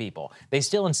lying to people. They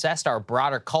still insist our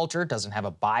broader culture doesn't have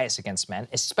a bias against men,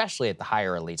 especially at the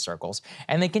higher elite circles,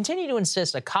 and they continue to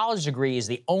insist a college degree is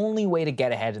the only way to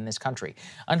get ahead in this country.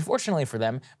 Unfortunately for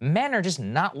them, men are just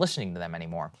not listening to them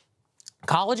anymore.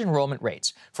 College enrollment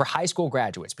rates for high school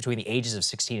graduates between the ages of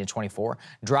 16 and 24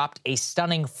 dropped a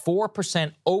stunning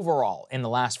 4% overall in the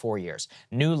last 4 years,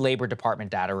 new Labor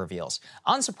Department data reveals.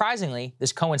 Unsurprisingly,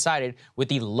 this coincided with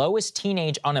the lowest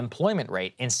teenage unemployment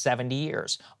rate in 70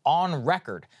 years. On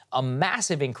record, a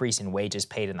massive increase in wages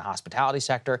paid in the hospitality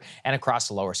sector and across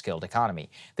the lower-skilled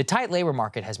economy. The tight labor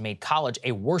market has made college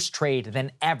a worse trade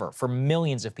than ever for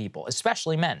millions of people,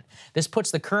 especially men. This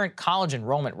puts the current college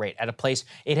enrollment rate at a place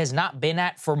it has not been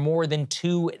at for more than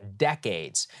 2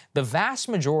 decades. The vast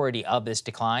majority of this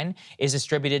decline is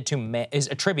attributed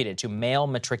to male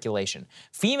matriculation.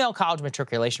 Female college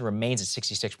matriculation remains at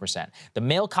 66%. The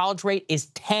male college rate is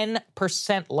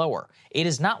 10% lower. It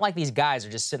is not like these guys are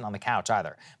just sitting on the couch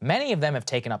either. Many of them have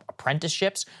taken up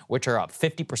apprenticeships, which are up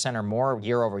 50% or more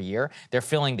year over year. They're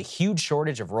filling the huge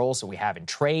shortage of roles that we have in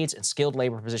trades and skilled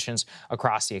labor positions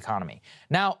across the economy.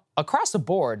 Now, across the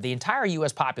board, the entire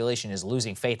U.S. population is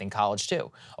losing faith in college,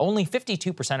 too. Only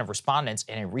 52% of respondents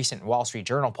in a recent Wall Street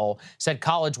Journal poll said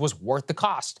college was worth the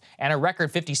cost, and a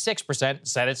record 56%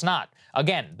 said it's not.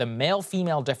 Again, the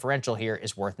male-female differential here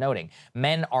is worth noting.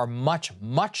 Men are much,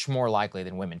 much more likely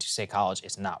than women to say college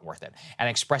is not worth it, and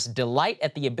express delight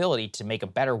at the ability to make a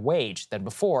better wage than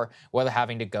before, whether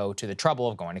having to go to the trouble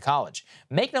of going to college.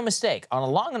 Make no mistake, on a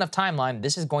long enough timeline,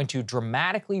 this is going to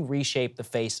dramatically reshape the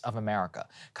face of America.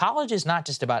 College is not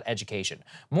just about education.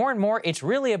 More and more, it's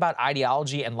really about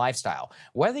ideology and lifestyle.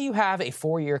 Whether you have a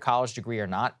 4-year college degree or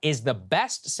not is the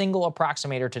best single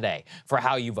approximator today for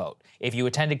how you vote. If you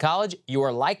attended college, you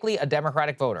are likely a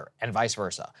Democratic voter, and vice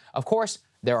versa. Of course,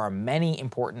 there are many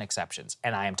important exceptions,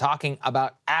 and I am talking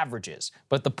about averages,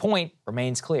 but the point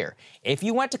remains clear. If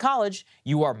you went to college,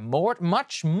 you are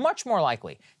much more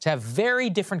likely to have very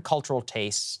different cultural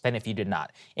tastes than if you did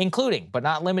not, including, but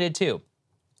not limited to,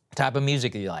 the type of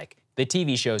music that you like, the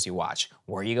TV shows you watch,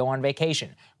 where you go on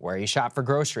vacation, where you shop for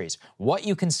groceries, what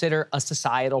you consider a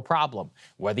societal problem,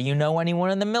 whether you know anyone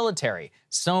in the military,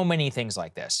 so many things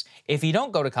like this. If you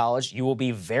don't go to college, you will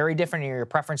be very different in your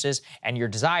preferences and your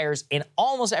desires in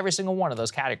almost every single one of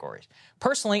those categories.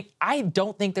 Personally, I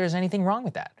don't think there's anything wrong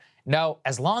with that. No,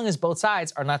 as long as both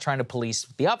sides are not trying to police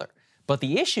the other. But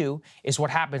the issue is what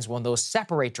happens when those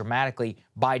separate dramatically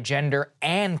by gender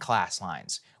and class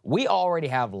lines. We already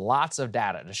have lots of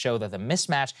data to show that the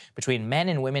mismatch between men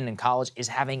and women in college is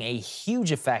having a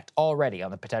huge effect already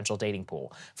on the potential dating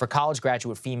pool, for college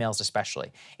graduate females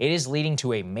especially. It is leading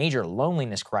to a major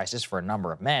loneliness crisis for a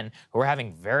number of men who are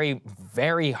having very,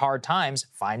 very hard times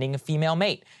finding a female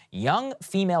mate. Young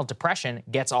female depression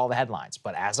gets all the headlines,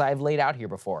 but as I've laid out here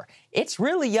before, it's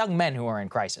really young men who are in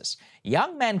crisis.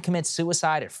 Young men commit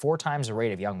suicide at 4 times the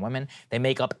rate of young women. They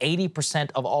make up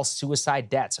 80% of all suicide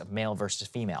deaths of male versus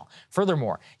female.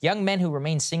 Furthermore, young men who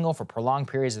remain single for prolonged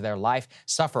periods of their life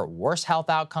suffer worse health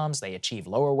outcomes, they achieve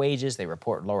lower wages, they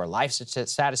report lower life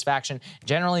satisfaction.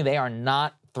 Generally, they are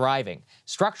not thriving.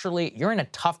 Structurally, you're in a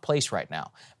tough place right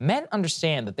now. Men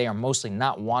understand that they are mostly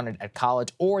not wanted at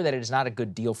college or that it is not a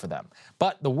good deal for them.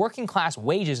 But the working class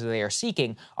wages that they are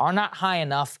seeking are not high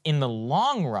enough in the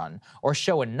long run or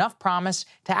show enough promise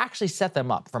to actually set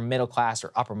them up for middle class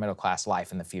or upper middle class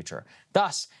life in the future.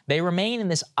 Thus, they remain in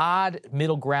this odd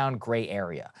middle ground gray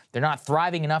area. They're not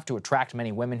thriving enough to attract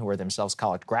many women who are themselves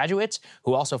college graduates,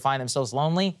 who also find themselves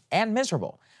lonely and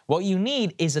miserable. What you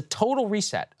need is a total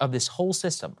reset of this whole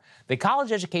system. The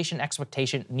college education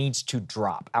expectation needs to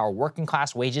drop. Our working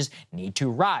class wages need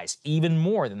to rise even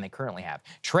more than they currently have.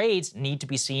 Trades need to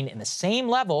be seen in the same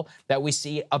level that we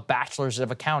see a bachelor's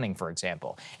of accounting, for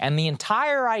example. And the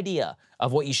entire idea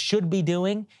of what you should be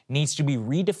doing needs to be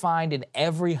redefined in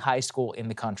every high school in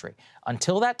the country.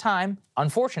 Until that time,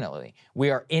 unfortunately,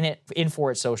 we are in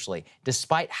for it socially,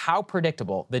 despite how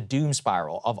predictable the doom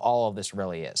spiral of all of this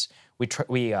really is. We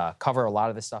cover a lot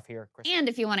of this stuff here. And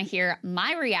if you want to hear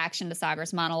my reaction to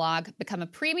Sagar's monologue, become a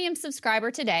premium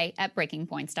subscriber today at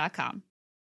breakingpoints.com.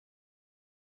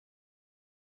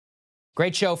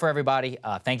 Great show for everybody.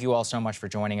 Thank you all so much for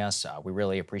joining us. We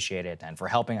really appreciate it, and for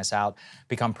helping us out,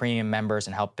 become premium members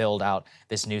and help build out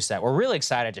this new set. We're really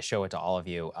excited to show it to all of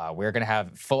you. We're going to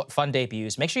have fun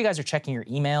debuts. Make sure you guys are checking your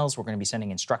emails. We're going to be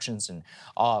sending instructions and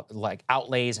like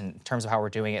outlays in terms of how we're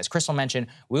doing it. As Crystal mentioned,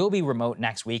 we will be remote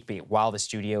next week while the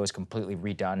studio is completely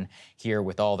redone here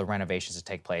with all the renovations that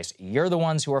take place. You're the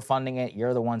ones who are funding it.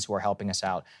 You're the ones who are helping us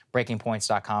out.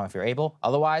 BreakingPoints.com if you're able.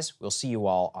 Otherwise, we'll see you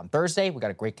all on Thursday. We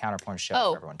got a great counterpoint show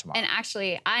for everyone tomorrow. And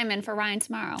actually, I'm in for Ryan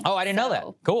tomorrow. Oh, I didn't know that.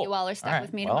 Cool. You all are stuck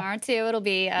with me tomorrow, too. It'll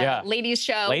be a ladies'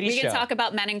 show. We can talk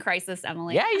about men in crisis,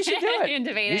 Emily. Yeah, you should do it. And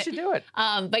debate you should do it.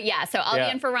 But yeah, so I'll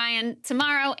be in for Ryan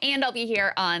tomorrow, and I'll be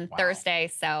here on Thursday.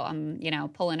 So I'm,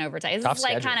 pulling overtime. This is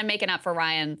like kind of making up for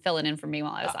Ryan filling in for me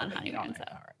while I was on honeymoon. So.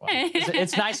 All right. Well,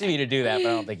 it's nice of you to do that, but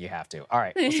I don't think you have to. All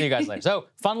right. We'll see you guys later. So,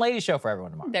 fun ladies' show for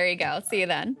everyone tomorrow. There you go. See you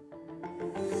then.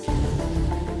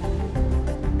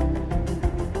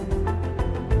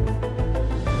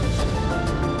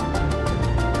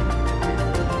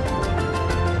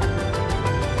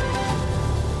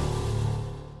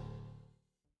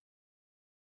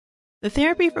 The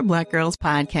Therapy for Black Girls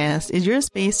podcast is your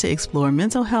space to explore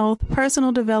mental health,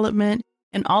 personal development,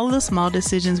 and all of the small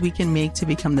decisions we can make to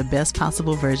become the best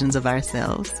possible versions of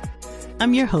ourselves.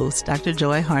 I'm your host, Dr.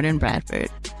 Joy Harden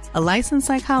Bradford, a licensed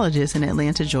psychologist in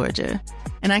Atlanta, Georgia,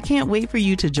 and I can't wait for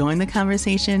you to join the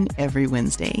conversation every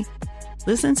Wednesday.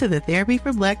 Listen to the Therapy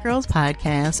for Black Girls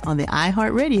podcast on the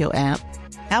iHeartRadio app,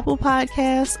 Apple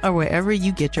Podcasts, or wherever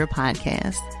you get your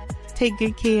podcasts. Take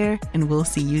good care, and we'll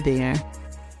see you there.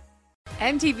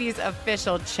 MTV's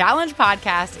official Challenge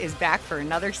podcast is back for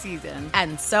another season.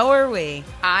 And so are we.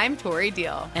 I'm Tori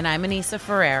Deal. And I'm Anissa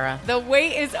Ferreira. The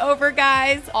wait is over,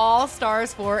 guys. All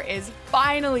Stars 4 is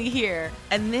finally here.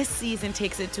 And this season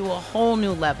takes it to a whole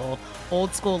new level.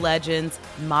 Old school legends,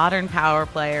 modern power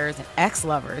players, and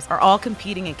ex-lovers are all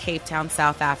competing in Cape Town,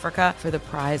 South Africa for the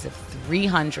prize of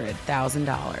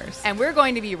 $300,000. And we're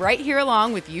going to be right here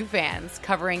along with you fans,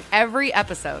 covering every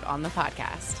episode on the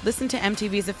podcast. Listen to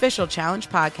MTV's official Challenge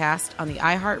podcast on the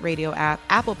iHeartRadio app,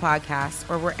 Apple Podcasts,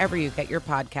 or wherever you get your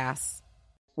podcasts.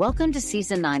 Welcome to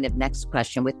Season 9 of Next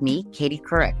Question with me, Katie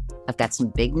Couric. I've got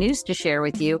some big news to share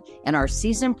with you in our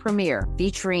season premiere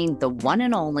featuring the one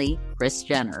and only Kris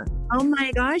Jenner. Oh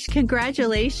my gosh,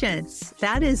 congratulations.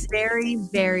 That is very,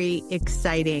 very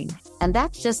exciting. And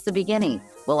that's just the beginning.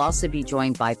 We'll also be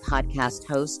joined by podcast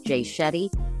host Jay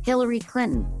Shetty, Hillary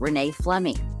Clinton, Renee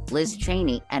Fleming, Liz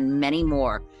Cheney, and many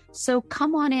more. So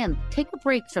come on in, take a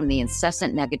break from the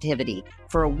incessant negativity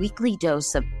for a weekly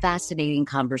dose of fascinating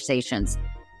conversations.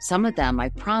 Some of them, I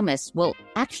promise, will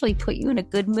actually put you in a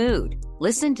good mood.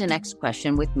 Listen to Next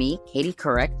Question with me, Katie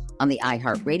Couric, on the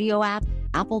iHeartRadio app,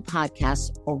 Apple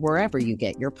Podcasts, or wherever you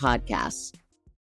get your podcasts.